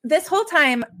 so this whole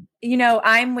time,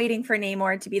 I'm waiting for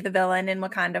Namor to be the villain in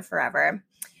Wakanda Forever.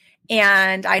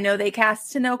 And I know they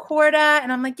cast Tenoch Huerta,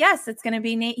 and I'm like, yes, it's going to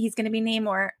be he's going to be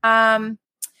Namor.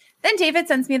 Then David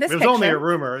sends me this picture. It was only a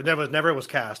rumor. It never was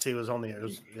cast. It was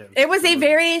a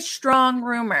very strong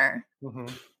rumor. Mm-hmm.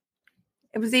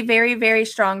 It was a very, very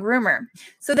strong rumor.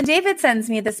 So then David sends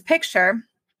me this picture.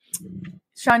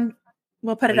 Sean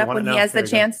will put it up when he has the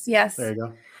chance. Yes. There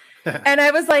you go. And I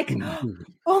was like,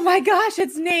 oh my gosh,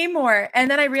 it's Namor.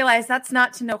 And then I realized that's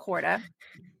not Tenoch Huerta.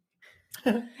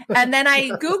 And then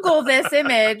I Google this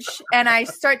image and I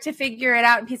start to figure it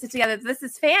out and piece it together. This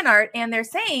is fan art. And they're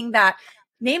saying that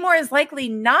Namor is likely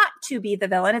not to be the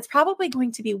villain. It's probably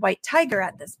going to be White Tiger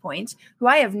at this point, who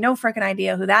I have no freaking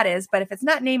idea who that is. But if it's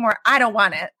not Namor, I don't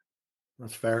want it.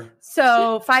 That's fair.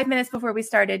 So 5 minutes before we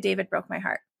started, David broke my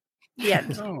heart. The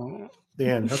end. The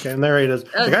end. Okay, and there it is.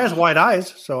 The guy has white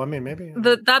eyes, so I mean, maybe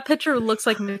that picture looks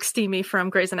like McSteamy from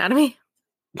Grey's Anatomy.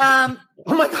 Um,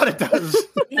 Oh my God, it does.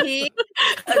 this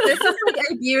is like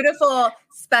a beautiful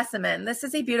specimen. This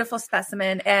is a beautiful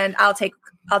specimen, and I'll take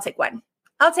one.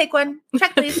 I'll take one.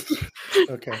 Check, please.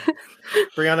 Okay,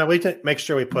 Brianna, we can make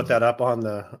sure we put that up on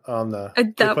the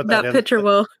that picture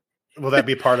will that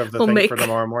be part of the thing for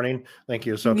tomorrow morning? Thank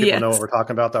you. So people know what we're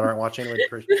talking about that aren't watching. We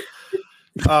appreciate.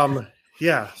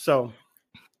 Yeah. So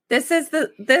this is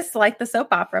like the soap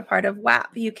opera part of WAP.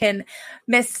 You can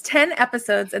miss 10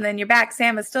 episodes and then you're back.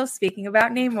 Sam is still speaking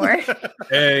about Namor.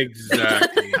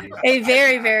 Exactly. A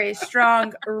very, very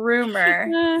strong rumor.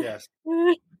 Yes.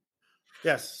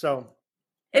 Yes. So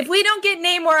if we don't get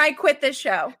Namor, I quit this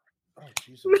show. Oh,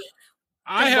 Jesus.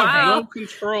 I have no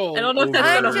control. I don't know if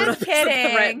that's I'm just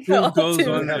kidding. Who goes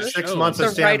on We have that 6 show? months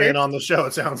of Sam being on the show,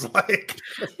 it sounds like.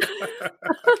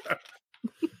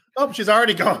 Oh, she's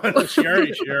already gone. She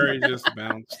already just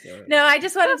bounced. No, I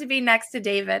just wanted to be next to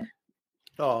David.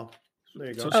 Oh, there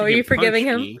you go. Oh, are you forgiving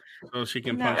him? So she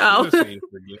can No. punch Oh. me. This ain't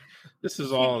forgive. This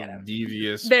is all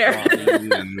devious. There.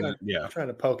 plotting and, yeah. Trying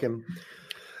to poke him.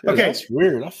 Yeah, Okay. that's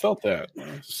weird. I felt that.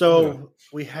 So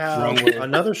we have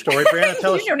another story. Brianna,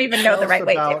 tell us. You don't even know the right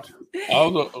way to.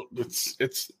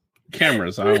 It's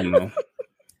cameras. I don't know.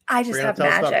 I just Brianna, have tell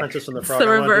us about magic. Princess and the It's Frog. the I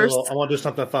reverse. want to do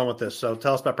something fun with this. So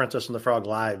tell us about Princess and the Frog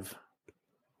live.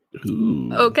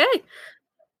 Ooh. Okay.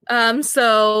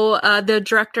 So the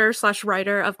director /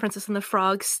 writer of Princess and the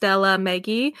Frog, Stella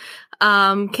Maggie,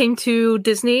 came to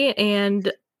Disney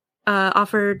and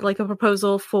offered like a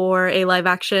proposal for a live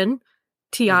action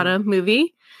Tiana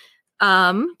movie.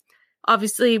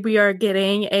 Obviously we are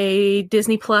getting a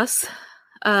Disney Plus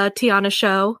Tiana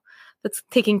show that's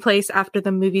taking place after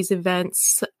the movie's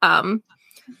events.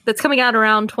 That's coming out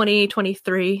around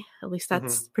 2023. At least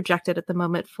that's projected at the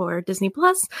moment for Disney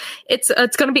Plus. It's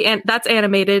going to be that's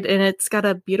animated and it's got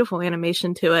a beautiful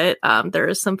animation to it. There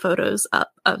is some photos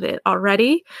up of it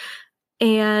already.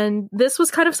 And this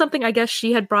was kind of something I guess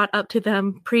she had brought up to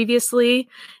them previously,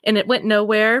 and it went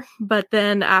nowhere. But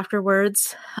then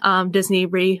afterwards, Disney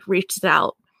reached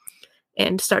out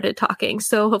and started talking.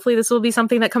 So hopefully this will be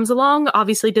something that comes along.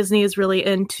 Obviously, Disney is really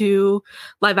into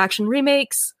live action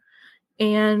remakes,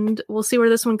 and we'll see where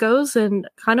this one goes. And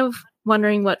kind of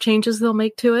wondering what changes they'll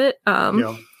make to it,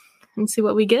 and see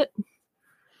what we get.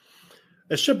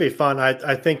 It should be fun.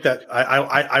 I think that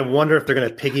I wonder if they're going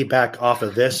to piggyback off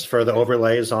of this for the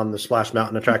overlays on the Splash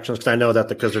Mountain attractions, because I know that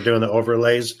because they're doing the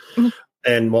overlays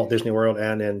in Walt Disney World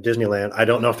and in Disneyland. I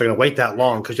don't know if they're going to wait that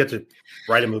long because you have to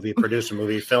write a movie, produce a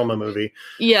movie, film a movie.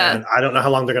 Yeah. And I don't know how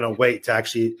long they're going to wait to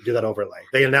actually do that overlay.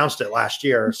 They announced it last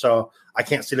year, so I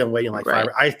can't see them waiting like 5.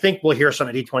 I think we'll hear some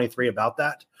at D23 about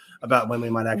that, about when we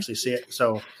might actually see it.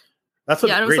 So that's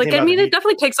and it was like, I mean, it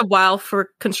definitely takes a while for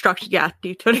construction. Yeah,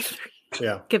 D23.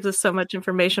 Yeah, gives us so much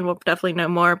information. We'll definitely know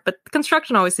more, but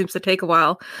construction always seems to take a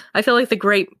while. I feel like the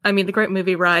great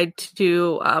movie ride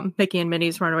to Mickey and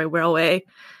Minnie's Runaway Railway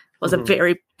was a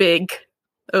very big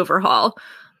overhaul,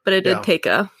 but it did take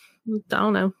I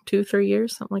don't know, 2-3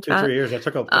 years, something like that. 2-3 years. That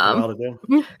took a while to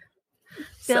do.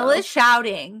 Bill is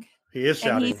shouting. He is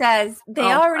shouting. And he says, they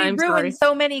already ruined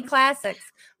so many classics.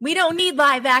 We don't need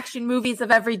live action movies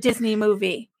of every Disney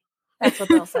movie. That's what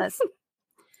Bill says.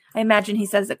 I imagine he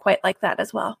says it quite like that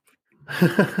as well.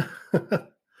 It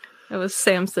was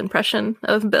Sam's impression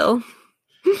of Bill.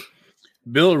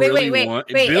 Bill really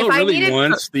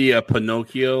wants the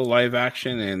Pinocchio live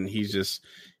action, and he's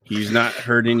not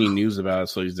heard any news about it,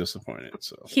 so he's disappointed.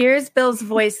 So here's Bill's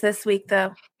voice this week,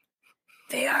 though.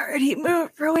 They already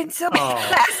ruined so many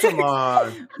classics. Come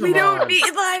on. We don't need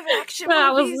live action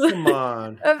movies. Come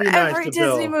on. Of Be nice every to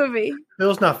Disney Bill. movie.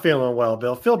 Bill's not feeling well,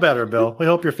 Bill. Feel better, Bill. We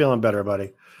hope you're feeling better,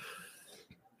 buddy.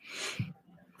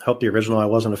 Hope the original. I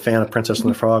wasn't a fan of Princess and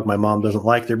the Frog. My mom doesn't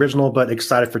like the original, but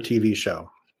excited for TV show.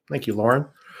 Thank you, Lauren.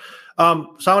 So I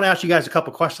want to ask you guys a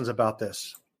couple questions about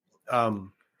this.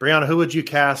 Brianna, who would you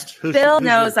cast? Bill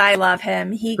knows I love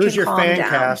him. Who's your fan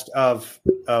cast of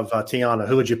Tiana?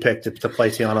 Who would you pick to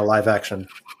play Tiana live action?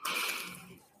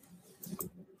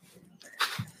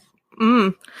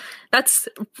 That's.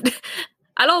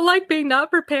 I don't like being not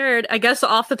prepared. I guess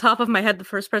off the top of my head, the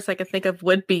first person I could think of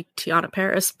would be Tiana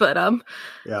Paris, but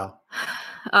yeah.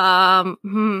 How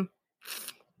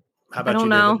about I don't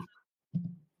know.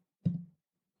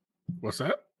 What's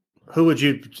that? Who would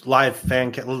you live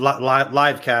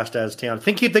cast as Tiana?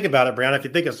 Keep thinking about it, Brianna. If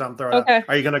you think of something, throw it out.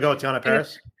 Are you going to go with Tiana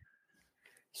Paris?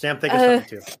 Sam, think of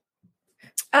something too.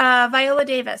 Viola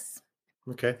Davis.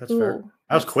 Okay, that's fair.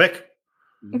 That was quick.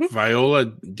 Viola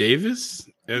Davis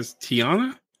as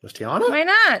Tiana? Was Tiana? Why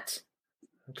not?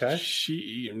 Okay.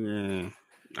 I'm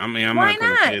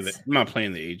not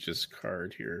playing the ages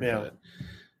card here. Yeah.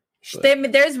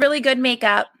 There's really good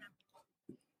makeup.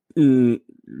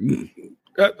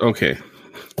 Okay.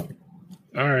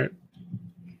 All right.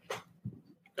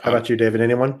 How about you, David?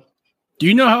 Anyone? Do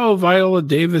you know how Viola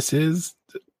Davis is?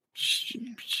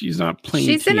 She's not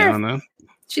playing Tiana.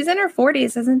 She's in her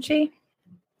 40s, isn't she?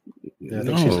 Yeah,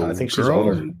 I think she's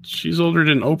older. She's older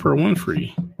than Oprah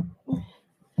Winfrey.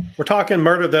 We're talking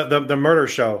murder, the murder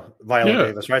show, Viola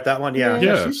Davis, right? That one, yeah.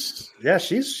 Yes.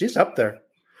 She's up there.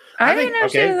 I didn't know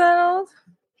she was that old.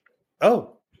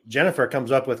 Oh, Jennifer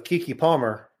comes up with Keke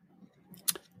Palmer.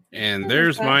 And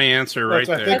there's my answer right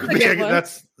there.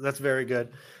 That's very good.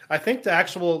 I think the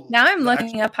actual. Now I'm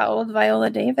looking up how old Viola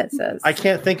Davis is. I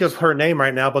can't think of her name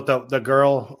right now, but the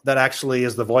girl that actually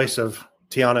is the voice of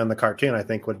Tiana in the cartoon, I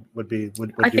think would do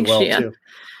well too.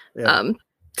 Yeah.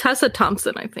 Tessa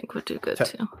Thompson, I think, would do good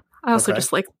too. I also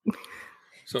just like.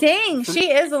 Dang,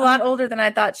 she is a lot older than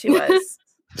I thought she was.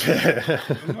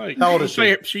 How old is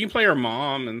she? She can play her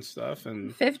mom and stuff,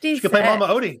 and 50. She can play Mama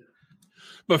Odie.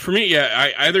 But for me,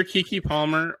 either Keke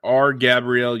Palmer or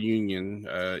Gabrielle Union,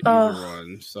 either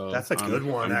one. So that's a good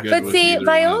one. But see,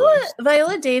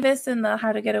 Viola Davis in the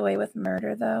How to Get Away with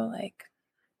Murder, though, like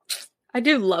I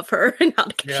do love her.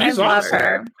 She's awesome.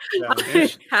 Her. Yeah.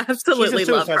 I absolutely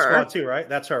love her. Squad too, right?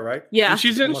 That's her, right? Yeah, and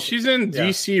she's in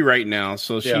DC right now,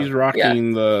 so she's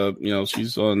rocking the.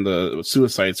 She's on the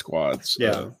Suicide Squads.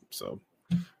 Yeah. So.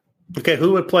 Okay,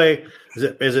 who would play?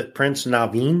 Is it Prince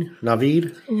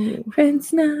Naveed?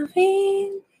 Prince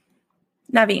Naveen.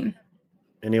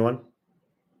 Anyone?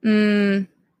 Jaden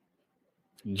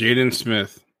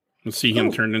Smith. Let's see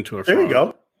him turned into a frog. There you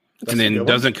go. And then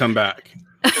doesn't come back.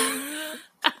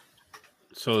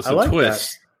 So it's a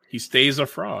twist. That. He stays a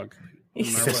frog. He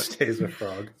stays a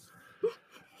frog.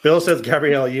 Bill says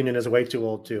Gabrielle Union is way too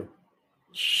old too.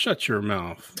 Shut your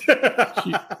mouth.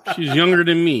 She's younger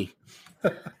than me.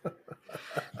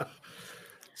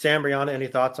 Sam, Brianna, any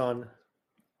thoughts on?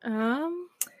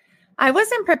 I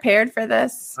wasn't prepared for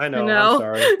this. I know. I'm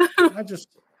sorry.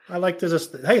 I like to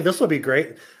just. Hey, this will be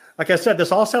great. Like I said,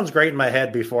 this all sounds great in my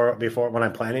head before when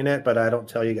I'm planning it, but I don't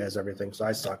tell you guys everything, so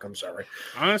I suck. I'm sorry.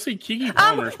 Honestly, Keke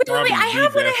Palmer is probably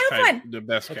the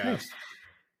best cast.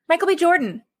 Michael B.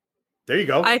 Jordan. There you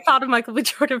go. I thought of Michael B.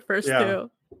 Jordan first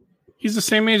too. He's the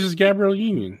same age as Gabrielle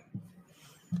Union.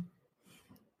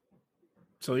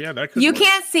 So that could. You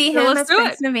can't see him as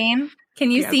Prince Naveen.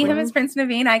 Can you see him as Prince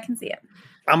Naveen? I can see it.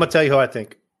 I'm gonna tell you who I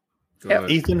think.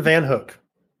 Ethan Van Hook.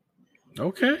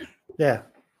 Okay. Yeah.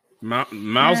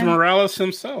 Miles Morales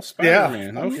himself,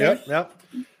 Spider-Man. Yeah. Okay. Yep.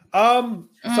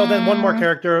 So then one more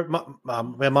character, Mom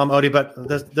Odie, but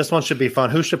this one should be fun.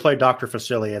 Who should play Dr.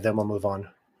 Facilier? Then we'll move on.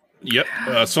 Yep.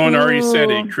 Someone already said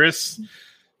it. Chris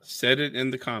said it in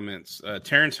the comments.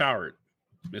 Terrence Howard.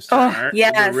 Mr. Howard,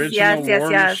 the original War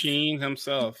Machine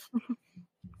himself.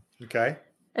 Okay.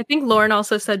 I think Lauren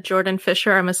also said Jordan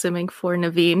Fisher, I'm assuming, for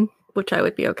Naveen, which I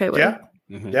would be okay with. Yeah.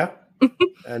 Mm-hmm. Yeah.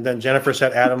 And then Jennifer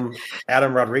said Adam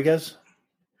Rodriguez.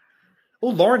 Oh,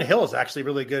 Lauren Hill is actually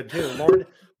really good too.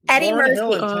 Eddie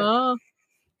Murphy.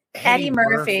 Eddie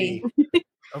Murphy.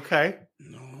 Okay.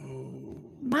 No.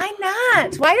 Why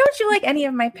not? Why don't you like any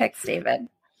of my picks, David?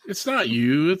 It's not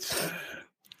you. It's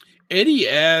Eddie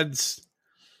adds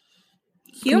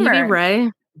humor.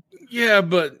 Ray. Yeah,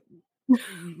 but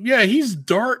he's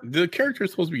dark. The character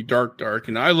is supposed to be dark,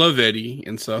 and I love Eddie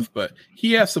and stuff, but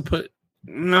he has to put.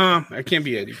 No, I can't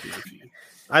be Eddie Murphy.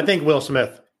 I think Will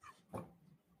Smith.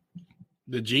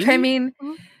 The genie?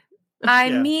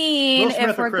 I mean,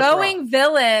 if we're going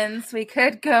villains, we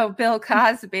could go Bill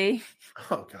Cosby.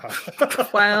 Oh God!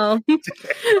 Wow.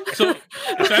 So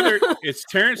it's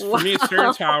Terrence. For me, it's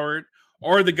Terrence Howard,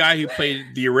 or the guy who played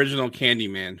the original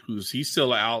Candyman, he's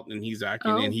still out and he's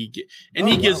acting, and he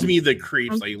gives me the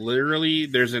creeps. Like literally,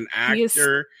 there's an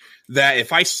actor that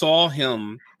if I saw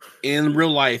him in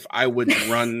real life, I would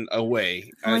run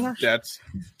away. Bill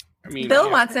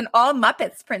wants an all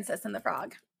Muppets Princess and the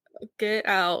Frog. Get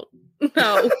out.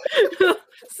 No.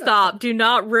 Stop. Do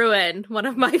not ruin one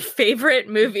of my favorite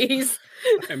movies.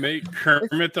 And make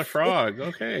Kermit the Frog.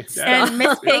 Okay. And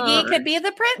Miss Piggy could be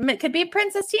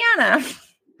Princess Tiana.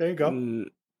 There you go.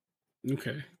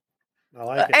 Okay. I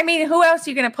like it. I mean, who else are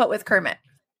you going to put with Kermit?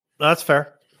 That's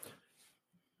fair.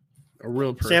 A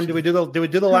real person. Sam, do we do the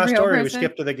last story or we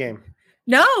skip to the game?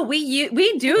 No, we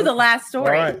do the last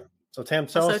story. All right. So Tam,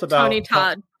 tell us about Tony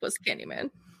Todd was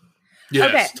Candyman. Yes,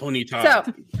 okay. Tony Todd.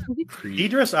 So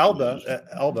Idris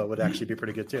Elba would actually be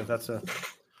pretty good too. That's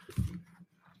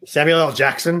Samuel L.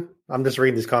 Jackson. I'm just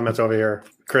reading these comments over here.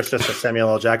 Chris just said Samuel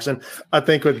L. Jackson. I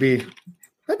think that'd be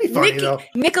funny though.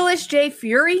 Nicholas J.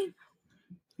 Fury.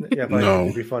 Yeah, but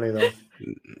it'd be funny though.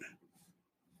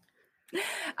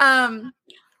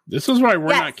 This is why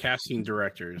we're Yes. not casting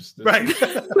directors. Right.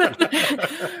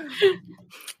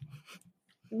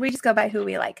 We just go by who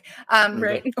we like,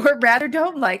 Right. or rather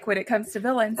don't like when it comes to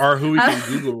villains. Or who we can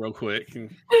Google real quick.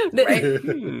 Right?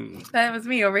 Hmm. That was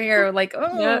me over here, like,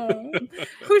 oh,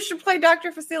 who should play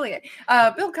Dr. Facilier?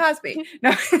 Bill Cosby.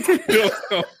 No.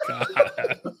 Oh,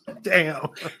 God. Damn.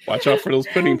 Watch out for those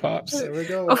pudding pops. There we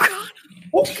go.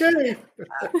 Oh God. Okay.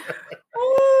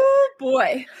 Oh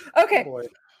boy. Okay. Boy.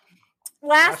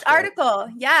 Last Last one. article.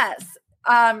 Yes.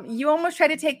 You almost tried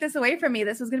to take this away from me.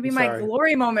 This was going to be my Sorry.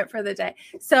 glory moment for the day.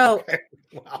 So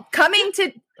Wow. coming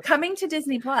to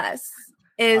Disney Plus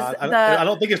is I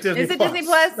don't think it's Disney Is it Plus. Disney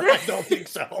Plus? I don't think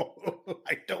so.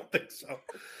 I don't think so.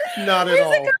 Not at Where's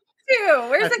all. it to?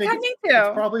 Where's I it think coming It's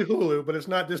to? probably Hulu, but it's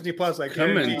not Disney Plus. I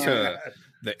Coming guarantee you. to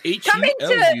the HELU. Coming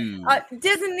to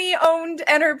Disney owned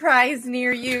enterprise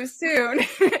near you soon.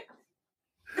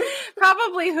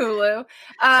 Probably Hulu.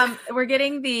 We're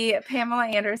getting the Pamela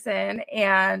Anderson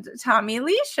and Tommy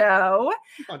Lee show.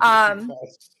 On Disney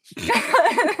Plus.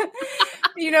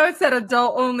 It's that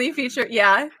adult only feature.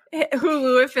 Yeah,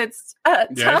 Hulu if it's Yeah,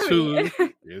 it's Tommy.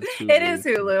 Hulu. It's Hulu. It is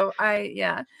Hulu.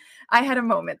 I had a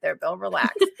moment there, Bill.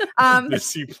 Relax. The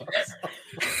C Plus.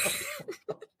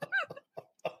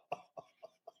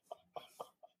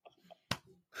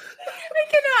 I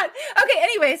cannot. Okay,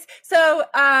 anyways, so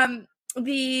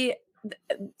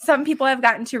some people have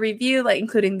gotten to review, like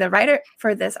including the writer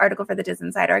for this article for the Disney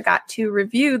Insider, got to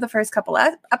review the first couple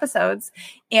of episodes.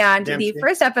 And Dempsey? the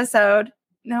first episode,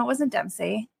 no, it wasn't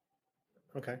Dempsey.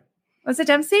 Okay. Was it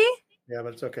Dempsey? Yeah,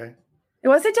 but it's okay. It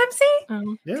was it Dempsey?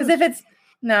 Um, Yeah. Because if it's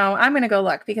no, I'm gonna go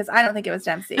look because I don't think it was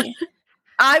Dempsey.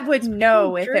 I would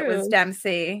know if it was Drew.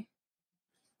 Dempsey.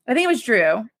 I think it was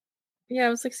Drew. yeah, it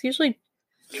was like usually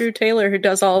Drew Taylor who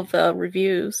does all of the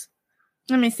reviews.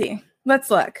 Let me see. Let's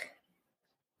look.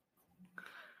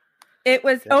 It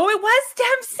was. Oh, it was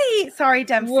Dempsey. Sorry,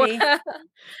 Dempsey. What?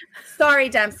 Sorry,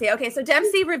 Dempsey. Okay, so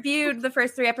Dempsey reviewed the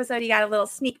first 3 episodes. You got a little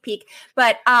sneak peek,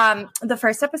 but the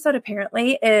first episode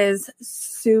apparently is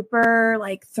super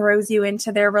like throws you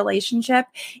into their relationship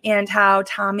and how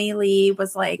Tommy Lee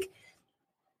was like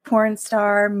porn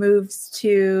star, moves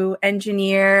to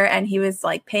engineer, and he was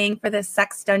like paying for this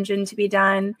sex dungeon to be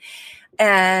done.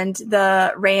 And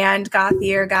the Rand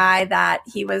Gauthier guy that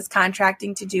he was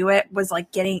contracting to do it was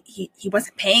like he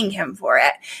wasn't paying him for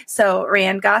it. So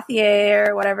Rand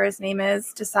Gauthier, whatever his name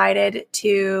is, decided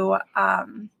to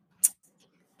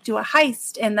do a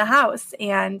heist in the house.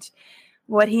 And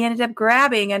what he ended up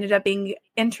grabbing ended up being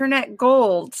internet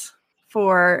gold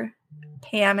for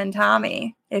Pam and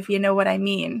Tommy, if you know what I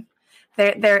mean.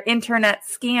 Their internet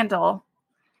scandal.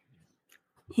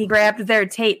 He grabbed their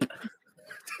tape.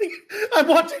 I'm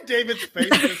watching David's face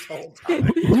this whole time.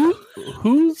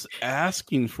 Who's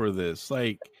asking for this?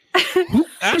 Like,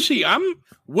 actually,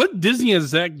 what Disney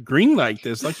is that green like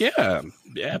this? Like, yeah,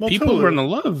 Well, people totally. are gonna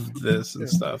love this and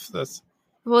stuff. That's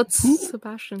Well, it's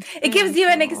Sebastian. It gives you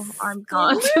an I'm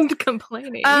not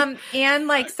complaining. And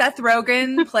like Seth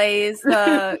Rogen plays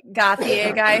the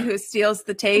Gauthier guy who steals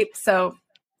the tape. So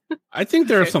I think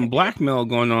there's some blackmail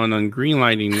going on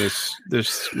greenlighting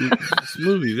this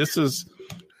movie. This is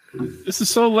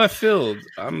so left field.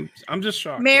 I'm just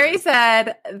shocked. Mary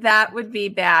said that would be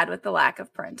bad with the lack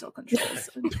of parental controls.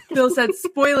 Bill said,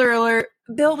 spoiler alert.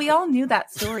 Bill, we all knew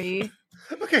that story.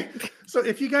 Okay, so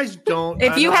if you guys don't,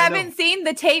 If you I know- haven't seen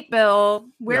the tape, Bill,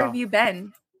 where No. have you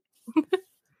been?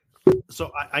 So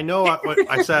I know what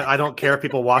I said. I don't care if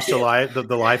people watch the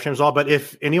live streams all, but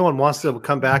if anyone wants to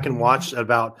come back and watch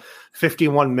about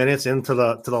 51 minutes into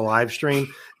the live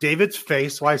stream, David's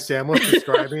face while Sam was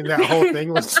describing that whole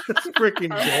thing was just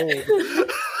freaking gold.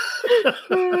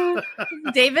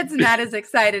 David's not as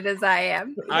excited as I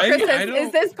am. I Chris says, don't-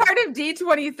 is this part of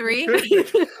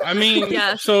D23? I mean,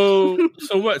 Yes. so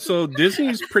what? So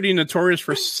Disney's pretty notorious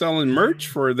for selling merch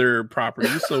for their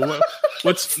properties. So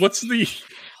what's the?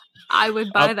 I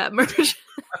would buy that merch.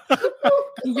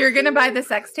 You're going to buy the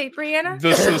sex tape, Brianna?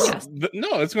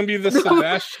 No, it's going to be the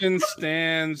Sebastian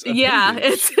Stan's. Yeah,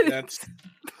 appendage. it's- That's.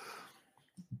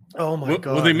 Oh my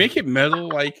god! Will they make it metal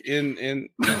like in?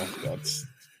 No, that's.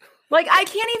 Like, I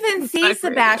can't even see I agree.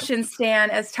 Sebastian Stan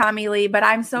as Tommy Lee, but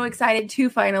I'm so excited to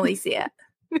finally see it.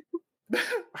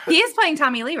 He is playing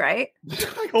Tommy Lee, right?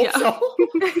 I hope Yeah. so.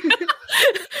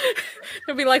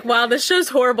 It'd be like, wow, this show's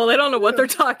horrible. They don't know what they're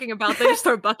talking about. They just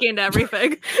throw Bucky into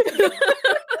everything.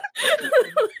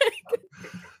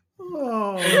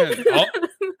 Oh. Man,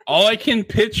 all I can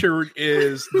picture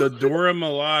is the Dora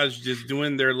Milaje just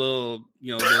doing their little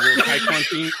taekwondo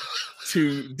thing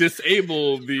to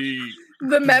disable the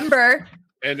The member.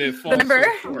 and it falls. Remember? to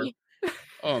the floor.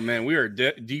 Oh man, we are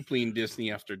deeply in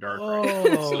Disney After Dark.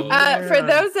 Oh, right For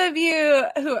those of you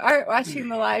who aren't watching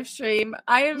the live stream,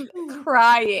 I am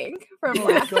crying from Oh,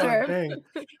 God, laughter. dang.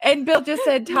 And Bill just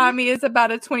said Tommy is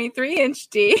about a 23-inch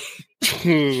D.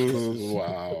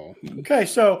 Wow. Okay,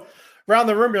 so around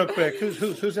the room real quick.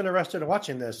 Who's interested in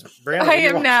watching this? Brianna, I will you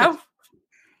am watch now. it?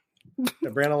 Yeah,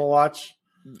 Brianna will watch.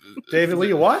 David, will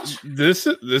you watch? This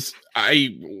is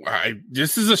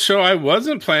a show I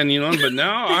wasn't planning on, but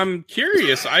now I'm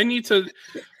curious. I need to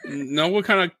know what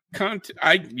kind of content.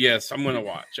 Yes, I'm going to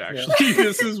watch. Actually,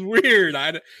 This is weird.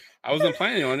 I wasn't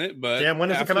planning on it, but Damn, when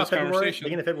does it come out? this February?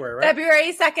 Beginning of February, right?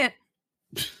 February 2nd.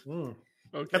 Mm.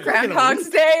 Okay. Groundhog's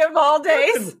Day of all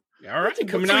days. All right,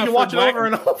 coming So you out can for watch it over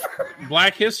and over.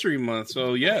 Black History Month.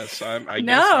 So yes, I guess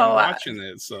No. I'm watching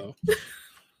it. So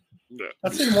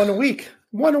That's in 1 week.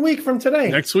 1 week from today.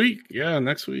 next week, yeah,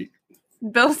 next week.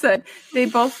 Bill said they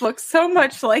both look so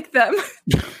much like them.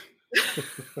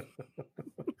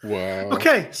 Wow.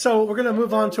 Okay, so we're going to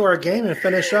move on to our game and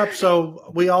finish up.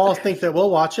 So we all think that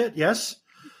we'll watch it. Yes.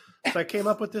 So I came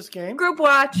up with this game. Group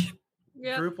watch.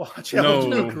 Yeah. Group watch. No. Yeah, we'll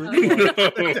do a group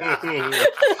watch.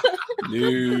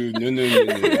 No.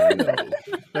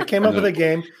 I came up with a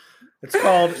game. It's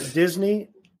called Disney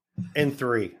in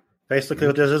 3. Basically,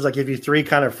 what this is, I give you 3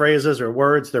 kind of phrases or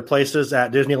words. They're places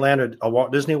at Disneyland or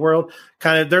Walt Disney World.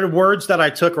 They're words that I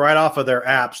took right off of their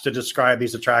apps to describe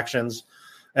these attractions.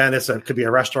 And it could be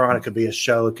a restaurant, it could be a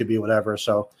show, it could be whatever.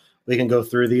 So we can go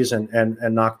through these and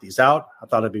knock these out. I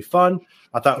thought it'd be fun.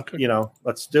 I thought,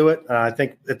 let's do it. I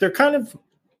think that they're kind of,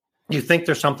 you think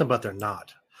there's something, but they're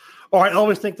not. Or I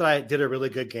always think that I did a really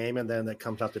good game, and then it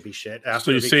comes out to be shit.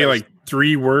 So you say like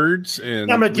 3 words, and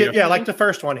I'm gonna get like the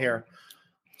first one here.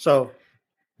 So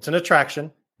it's an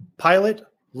attraction: pilot,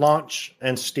 launch,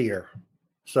 and steer.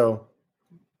 So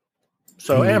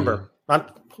Amber,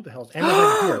 who the hell is Amber?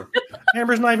 Not even here.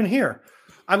 Amber's not even here.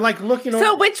 I'm like looking over.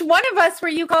 So which one of us were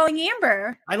you calling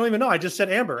Amber? I don't even know. I just said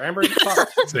Amber. Amber.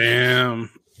 Damn.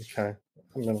 Okay.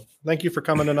 Thank you for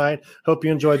coming tonight. Hope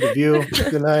you enjoyed the view.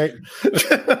 Good night.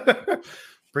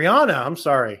 Brianna, I'm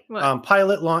sorry. What?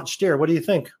 Pilot, launch, steer. What do you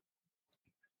think?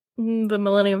 The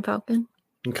Millennium Falcon.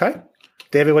 Okay.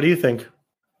 David, what do you think?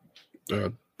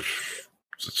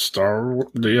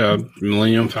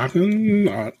 Millennium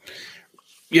Falcon.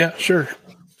 Yeah, sure.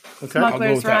 Okay.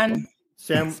 Smuggler's Run.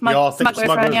 Sam, y'all think Smuggler's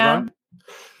Smuggler's Run, Run?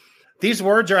 These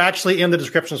words are actually in the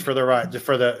descriptions for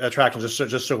the attractions,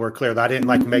 just so we're clear. I didn't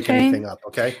make anything up.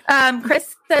 Okay.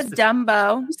 Chris says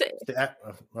Dumbo.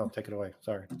 Well, take it away.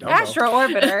 Sorry. Dumbo. Astro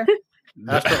Orbiter.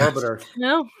 Astro Orbiter.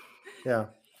 No. Yeah.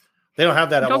 They don't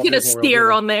have that. Don't get a steer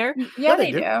on there. Yeah,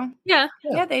 they they do. Yeah.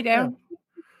 Yeah, they do. Yeah.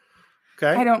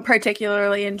 Okay. I don't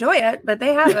particularly enjoy it, but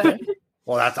they have it.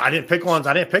 Well, I didn't pick ones.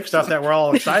 I didn't pick stuff that we're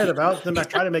all excited about. Then I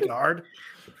try to make it hard.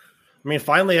 I mean,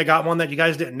 finally, I got one that you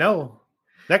guys didn't know.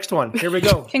 Next one. Here we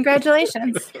go.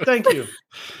 Congratulations. Thank you.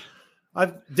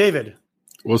 David.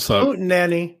 What's up?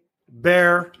 Hootenanny,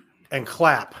 Bear, and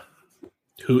Clap.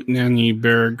 Hootenanny,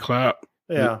 Bear, Clap.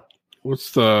 Yeah.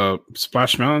 What's the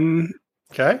Splash Mountain?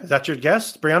 Okay. Is that your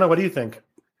guess? Brianna, what do you think?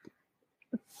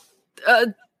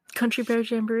 Country Bear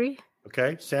Jamboree.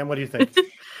 Okay. Sam, what do you think?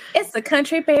 It's the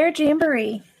Country Bear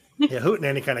Jamboree. Yeah,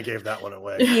 Hootenanny kind of gave that one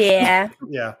away. Yeah.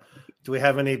 Yeah. Do we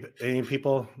have any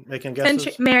people making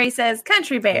guesses? Mary says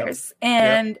Country Bears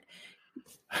and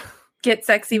Get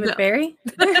Sexy with Barry.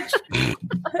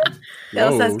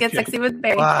 Bill says Get Sexy with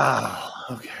Barry. Wow.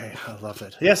 Okay. I love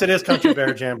it. Yes, it is Country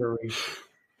Bear Jamboree.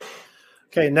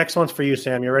 Okay. Next one's for you,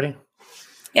 Sam. You ready?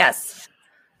 Yes.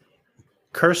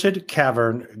 Cursed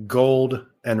Cavern, Gold,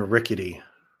 and Rickety.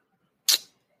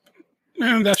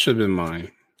 Man, that should have been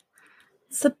mine.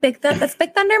 That's Big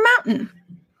Thunder Mountain.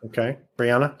 Okay.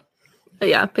 Brianna?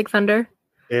 Yeah, Big Thunder.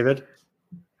 David?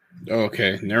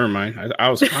 Okay, never mind. I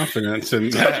was confident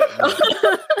in that.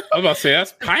 I was about to say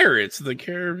that's Pirates of the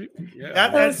Caribbean. Yeah.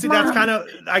 That's kind of.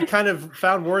 I kind of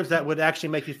found words that would actually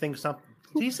make you think something.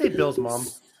 Did you say Bill's mom?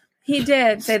 He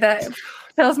did say that.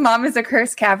 Bill's mom is a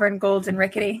cursed cavern, Gold, and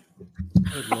Rickety.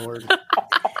 Good Lord.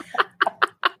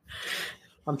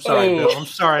 I'm sorry, Bill. I'm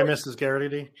sorry, Mrs.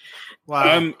 Garrity.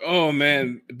 Wow. Oh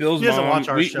man, Bill's She doesn't mom. watch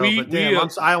our show, but damn,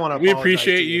 I want to. We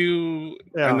appreciate you.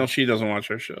 Yeah. I know she doesn't watch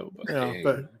our show, but, Yeah,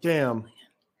 but damn.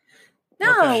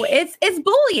 No, Okay. it's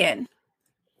Bullion.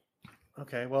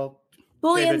 Okay, well,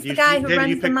 Bullion's David, the guy who David, runs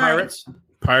you the pick mine. Pirates.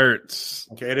 Pirates.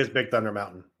 Okay, it is Big Thunder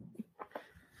Mountain.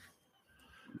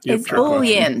 It's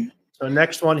Bullion. So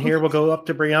next one here, we'll go up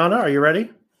to Brianna. Are you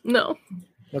ready? No.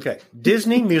 Okay,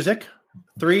 Disney music,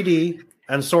 3D,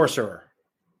 and Sorcerer.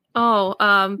 Oh,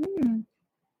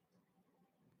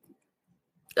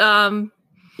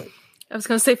 I was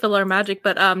going to say Filler Magic,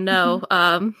 but no.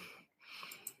 Oh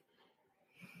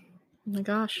my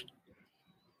gosh.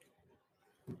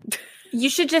 You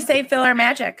should just say Filler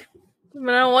Magic.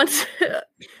 But I don't want to.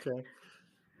 Okay.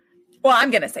 Well,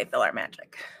 I'm going to say Filler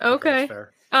Magic. Okay. That's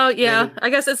fair. Oh, yeah. David? I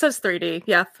guess it says 3D.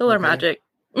 Yeah, Filler Okay. Magic.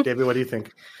 David, what do you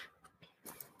think?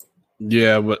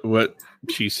 Yeah, what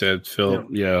she said, Phil.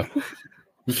 Yeah,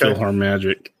 Phil her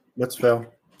magic. Let's Phil.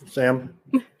 Sam?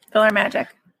 Filler Magic.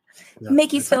 Yeah.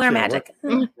 Mickey's That's Filler actually Magic. a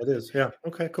word. It is. Yeah.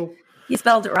 Okay, cool. You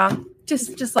spelled it wrong.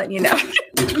 Just letting you know.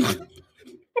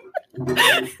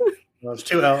 Well, it's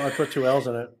 2 L. I put 2 L's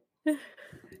in it.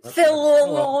 That's fine.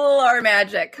 Filler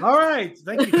Magic. All right.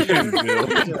 Thank you.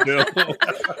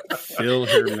 Phil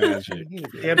her magic. You need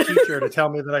a damn teacher to tell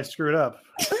me that I screwed up.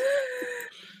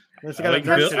 I like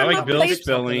Bill's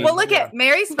spelling. Well, look at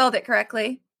Mary spelled it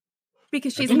correctly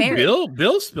because she's I think married.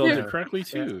 Bill spelled it correctly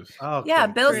too. Oh, Yeah,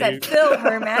 okay. Bill said Fill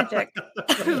her magic.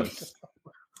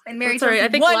 And Mary Sorry, said I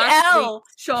think one last L,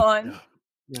 Sean.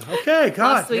 Yeah. Okay,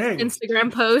 God. Last week's Dang.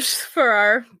 Instagram post for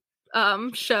our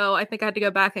show, I think I had to go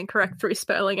back and correct 3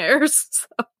 spelling errors.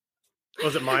 So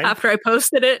Was it mine? after I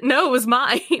posted it, no, it was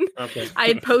mine. Okay. I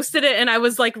had posted it and I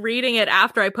was like reading it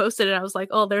after I posted it. I was like,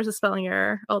 oh, there's a spelling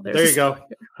error. Oh, there's There a you go.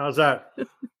 How's that?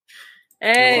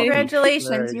 Hey. Congratulations,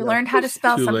 There you you go. learned how to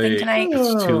spell Too something late. tonight.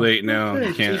 It's too late now. Okay,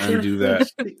 You can't teacher. undo that.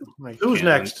 Who's Can't.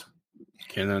 next?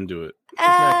 Can't undo it.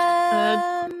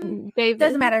 David.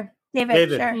 Doesn't matter. David,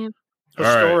 David. sure. Yeah. All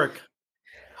right. Historic.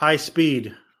 High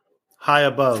speed. High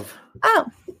above. Oh,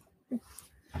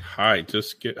 High,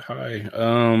 just get high.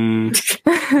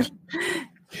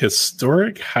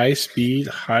 Historic, high speed,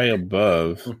 high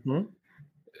above. Mm-hmm.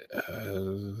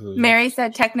 Mary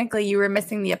said technically you were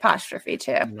missing the apostrophe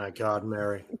too. Oh my God,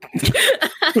 Mary.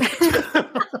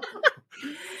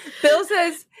 Bill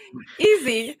says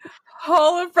easy.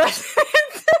 Hall of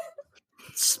Presidents.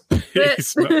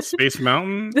 Space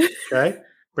Mountain. Okay.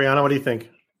 Brianna, what do you think?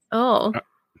 Oh.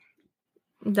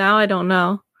 Now I don't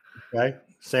know. Okay.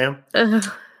 Sam? Ugh.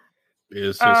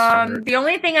 Is historic. The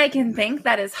only thing I can think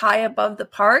that is high above the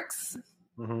parks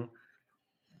Mm-hmm.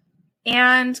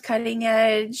 and cutting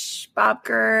edge Bob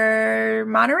Gurr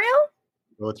monorail.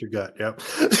 Go with your gut. Yep.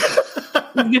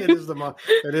 it is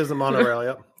the monorail.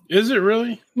 Yep. Is it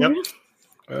really? Yep.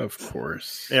 Of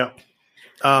course. Yep.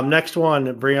 Next one,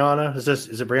 Brianna. Is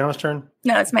it Brianna's turn?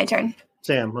 No, it's my turn.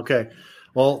 Sam. Okay.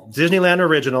 Well, Disneyland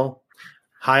original,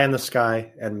 High in the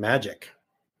Sky, and Magic.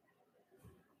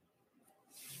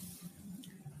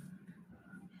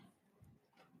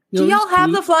 Do y'all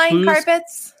have the flying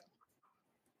carpets?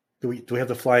 Do we have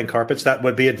the flying carpets? That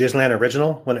would be a Disneyland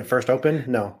original when it first opened?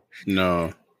 No.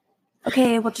 No.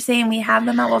 Okay, well, just saying we have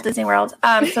them at Walt Disney World.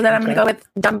 So then I'm going to go with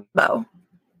Dumbo.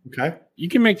 Okay. You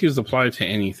can make these apply to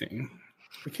anything.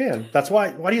 We can. That's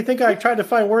why. Why do you think I tried to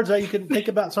find words that you can think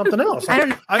about something else? I don't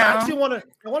know. I actually want to.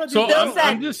 I want to. So Bill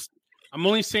I'm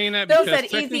only saying that Bill because said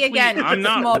easy technically again. I'm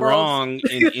Small not rolls. wrong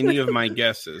in any of my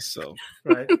guesses. So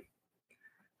right.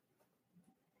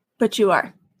 But you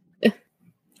are.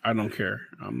 I don't care.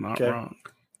 I'm not Okay. wrong.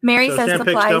 Mary So says Sam picks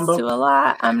applies Dumbo? to a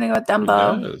lot. I'm going to go with It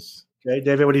Dumbo. does. Okay,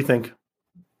 David. What do you think?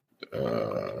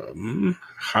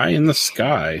 High in the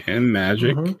Sky and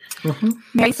Magic.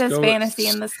 Mary says go with- fantasy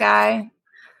in the sky.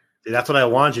 See, that's what I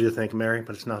wanted you to think, Mary,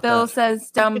 but it's not. Bill that.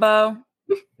 says Dumbo.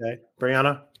 Okay,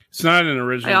 Brianna. It's not an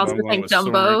original. I also but I'm going think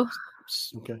with Dumbo.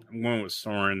 Soarin'. Okay, I'm going with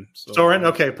Soren. So, Soarin'.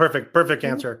 Okay, perfect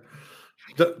answer.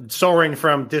 Soaring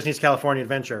from Disney's California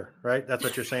Adventure, right? That's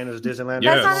what you're saying is Disneyland.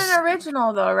 Yes. That's not an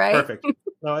original, though, right? Perfect.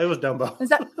 No, it was Dumbo. Is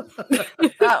that?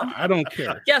 Oh. I don't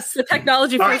care. Yes, the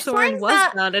technology for Alright, soaring when's was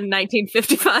that? done in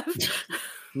 1955.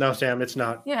 No, Sam, it's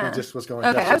not. Yeah. He just was going.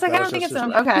 Okay, I was like, I don't think it's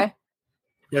okay.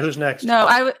 Yeah, who's next? No,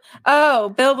 I would. Oh,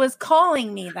 Bill was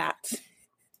calling me that.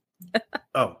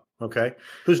 Oh, okay.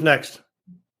 Who's next?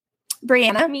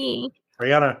 Brianna. Me.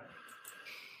 Brianna.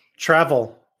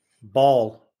 Travel,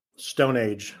 Ball, Stone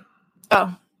Age.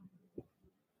 Oh,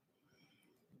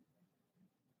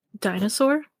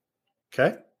 Dinosaur?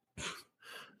 Okay.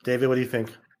 David, what do you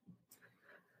think?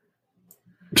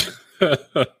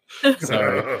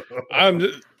 Sorry.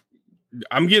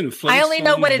 I'm getting. I only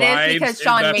know what it is Flintstone because vibes,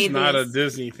 Sean and that's made not a these.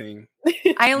 Disney thing.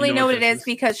 I only You know know what what it this is is.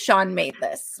 because Sean made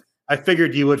this. I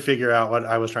figured you would figure out what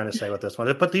I was trying to say with this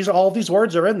one, but all these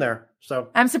words are in there. So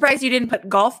I'm surprised you didn't put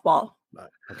golf ball.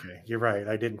 okay, you're right.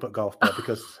 I didn't put golf ball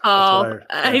because Oh,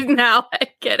 that's what now I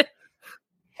get it.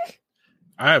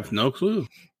 I have no clue.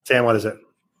 Sam, what is it?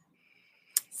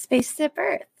 Spaceship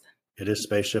Earth. It is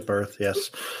Spaceship Earth.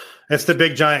 Yes, it's the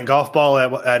big giant golf ball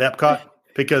at Epcot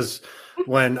because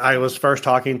when I was first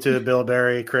talking to Bill,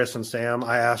 Barry, Chris, and Sam,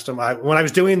 I asked them, when I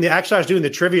was doing the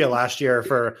trivia last year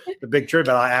for the big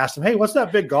trivia, I asked them, hey, what's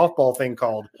that big golf ball thing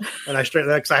called? And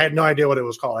because I had no idea what it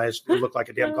was called. It looked like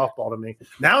a damn golf ball to me.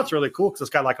 Now it's really cool because it's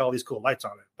got like all these cool lights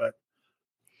on it. But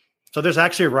so there's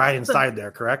actually a ride inside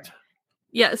there, correct?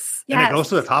 Yes. And it goes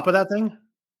to the top of that thing?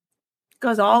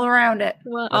 Goes all around it.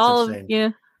 Well, That's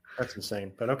insane. That's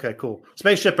insane. But okay, cool.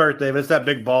 Spaceship Earth, David. It's that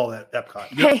big ball at Epcot.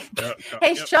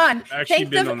 Hey, Sean. Actually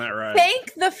been on that ride.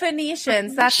 Thank the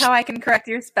Phoenicians. That's how I can correct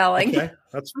your spelling. Okay,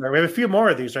 that's fair. We have a few more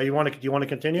of these. Do you want to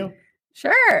continue?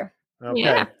 Sure. Okay.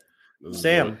 Yeah.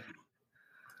 Sam,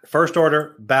 First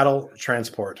Order Battle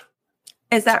Transport.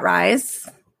 Is that Rise?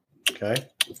 Okay.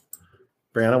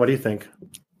 Brianna, what do you think?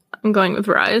 I'm going with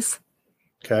Rise.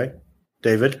 Okay.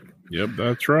 David? Yep,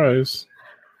 that's Rise.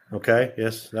 Okay.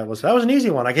 Yes, that was an easy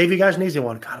one. I gave you guys an easy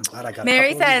one. God, I'm glad I got.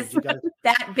 Mary says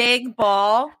that big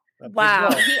ball. Wow,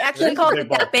 he actually called it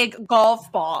that big golf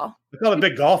ball. I called it a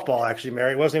big golf ball. Actually,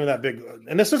 Mary, it wasn't even that big.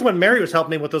 And this is when Mary was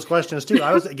helping me with those questions too.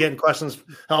 I was getting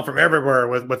help from everywhere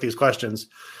with these questions.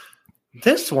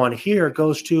 This one here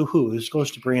goes to who? This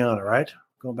goes to Brianna, right?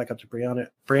 Going back up to Brianna.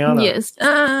 Brianna. Yes.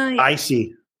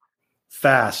 Icy,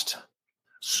 fast,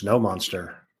 snow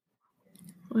monster.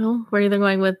 Well, we're either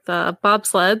going with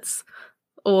bobsleds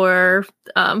or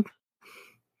the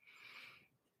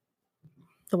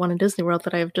one in Disney World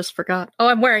that I have just forgot. Oh,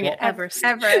 I'm wearing it. Everest.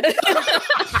 Everest.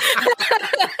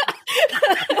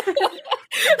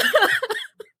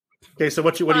 Okay, so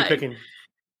what are you picking?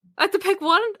 I have to pick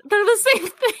one. They're the same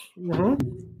thing. Mm-hmm.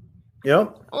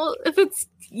 Yep. Well, if it's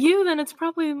you, then it's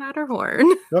probably Matterhorn.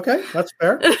 Okay, that's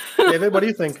fair. David, what do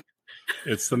you think?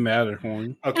 It's the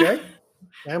Matterhorn. Okay.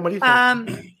 And what do you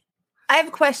think? I have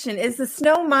a question. Is the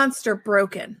snow monster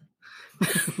broken?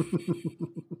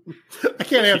 I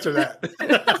can't answer that.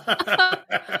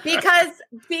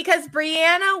 because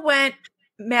Brianna went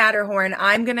Matterhorn,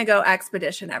 I'm going to go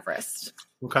Expedition Everest.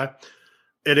 Okay.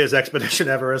 It is Expedition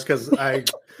Everest because I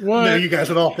knew you guys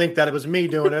would all think that it was me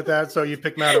doing it. So you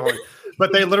picked Matterhorn.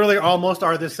 But they literally almost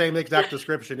are the same exact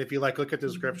description. If you look at the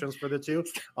descriptions for the two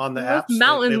on the apps.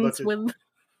 Mountains with...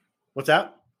 What's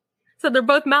that? So they're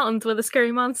both mountains with a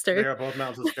scary monster. They are both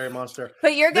mountains with a scary monster.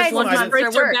 But your guys' monster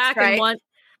breaks your back, right? And one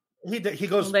he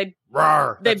goes. They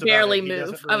rawr. They barely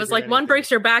move. I was like, one breaks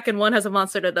your back and one has a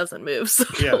monster that doesn't move. So.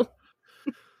 Yeah.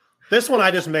 This one I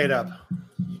just made up.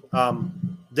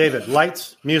 David,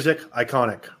 lights, music,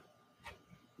 iconic.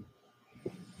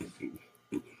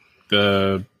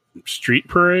 The street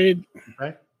parade.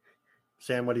 Okay.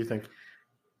 Sam, what do you think?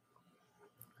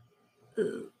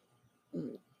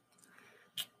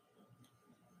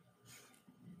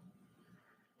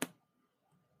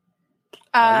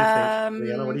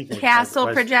 Brianna, what do you think? Castle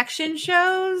projection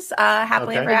shows,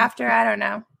 Happily Ever After. I don't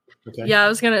know. Okay.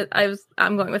 Yeah,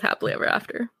 I'm going with Happily Ever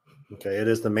After. Okay, it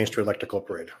is the Main Street Electrical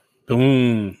Parade.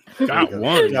 Boom. Got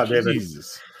one. Yeah, David.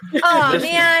 Jesus. Oh,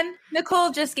 man.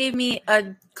 Nicole just gave me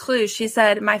a clue. She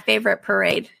said, my favorite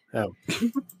parade. Oh.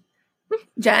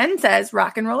 Jen says,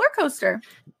 Rock and Roller Coaster.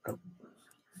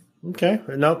 Okay.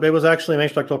 Nope, it was actually Main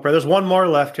Street Electrical Parade. There's one more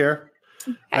left here.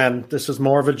 Okay. And this is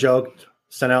more of a joke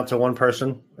sent out to one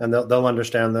person, and they'll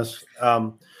understand this.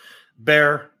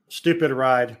 Bear, Stupid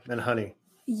Ride, and Honey.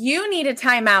 You need a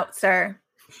timeout, sir.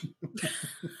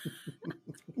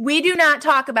 We do not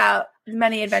talk about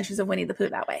Many Adventures of Winnie the Pooh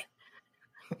that way.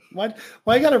 Why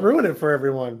you got to ruin it for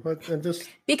everyone? Because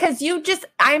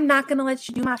I'm not going to let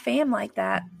you do my fam like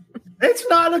that. It's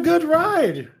not a good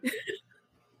ride.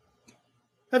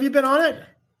 Have you been on it?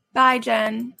 Bye,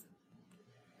 Jen.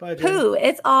 Bye, Jen. Pooh,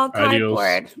 it's all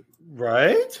cardboard.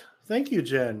 Right? Thank you,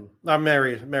 Jen.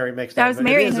 Mary makes that. That was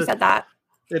Mary who said that.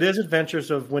 It is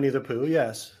Adventures of Winnie the Pooh,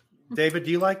 yes. David,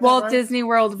 do you like that Walt ride? Disney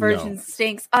World version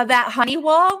stinks. That honey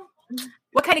wall?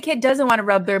 What kind of kid doesn't want to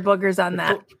rub their boogers on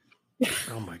that?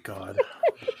 Oh, my God.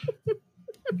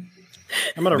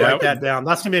 I'm going to write that down.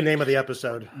 That's going to be the name of the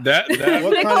episode. That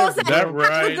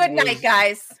ride. Good night,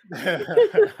 guys.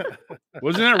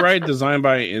 Wasn't that ride designed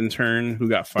by an intern who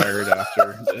got fired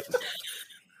after?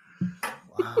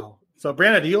 Wow. So,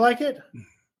 Brianna, do you like it?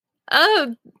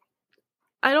 I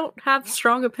don't have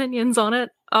strong opinions on it.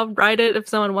 I'll ride it if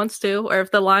someone wants to, or if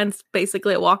the line's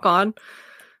basically a walk on.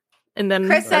 And then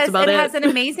Chris that's says about it has an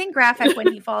amazing graphic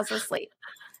when he falls asleep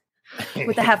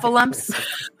with the heffalumps.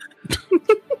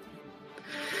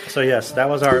 So yes, that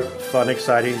was our fun,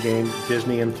 exciting game,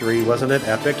 Disney in 3. Wasn't it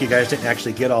epic? You guys didn't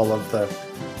actually get all of the...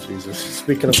 Jesus.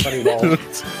 Speaking of honey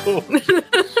walls.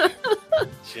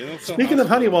 Speaking of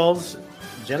honey walls,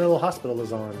 General Hospital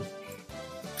is on.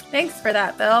 Thanks for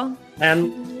that, Bill.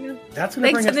 And that's going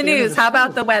to Thanks for the news. How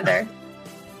about the weather?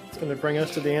 going to bring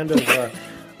us to the end of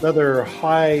another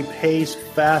high-paced,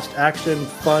 fast-action,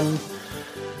 fun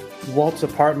Walt's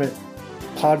Apartment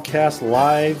podcast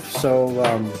live. So,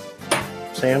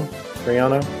 Sam,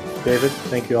 Brianna, David,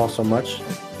 thank you all so much. You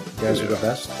guys are the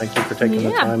best. Thank you for taking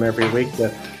the time every week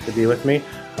to be with me.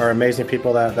 Our amazing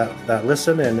people that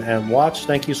listen and watch,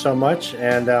 thank you so much.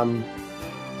 And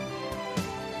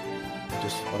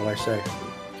just, what do I say?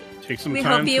 Take some We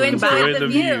time hope you to enjoyed enjoy the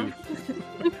view.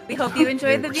 We hope you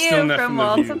enjoyed the We're still view nothing from the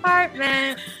Walt's view.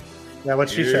 apartment. Yeah, what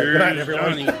she said. Good night, Here's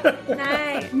everyone. Johnny.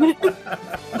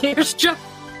 Night. Here's Joe.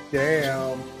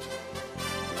 Damn.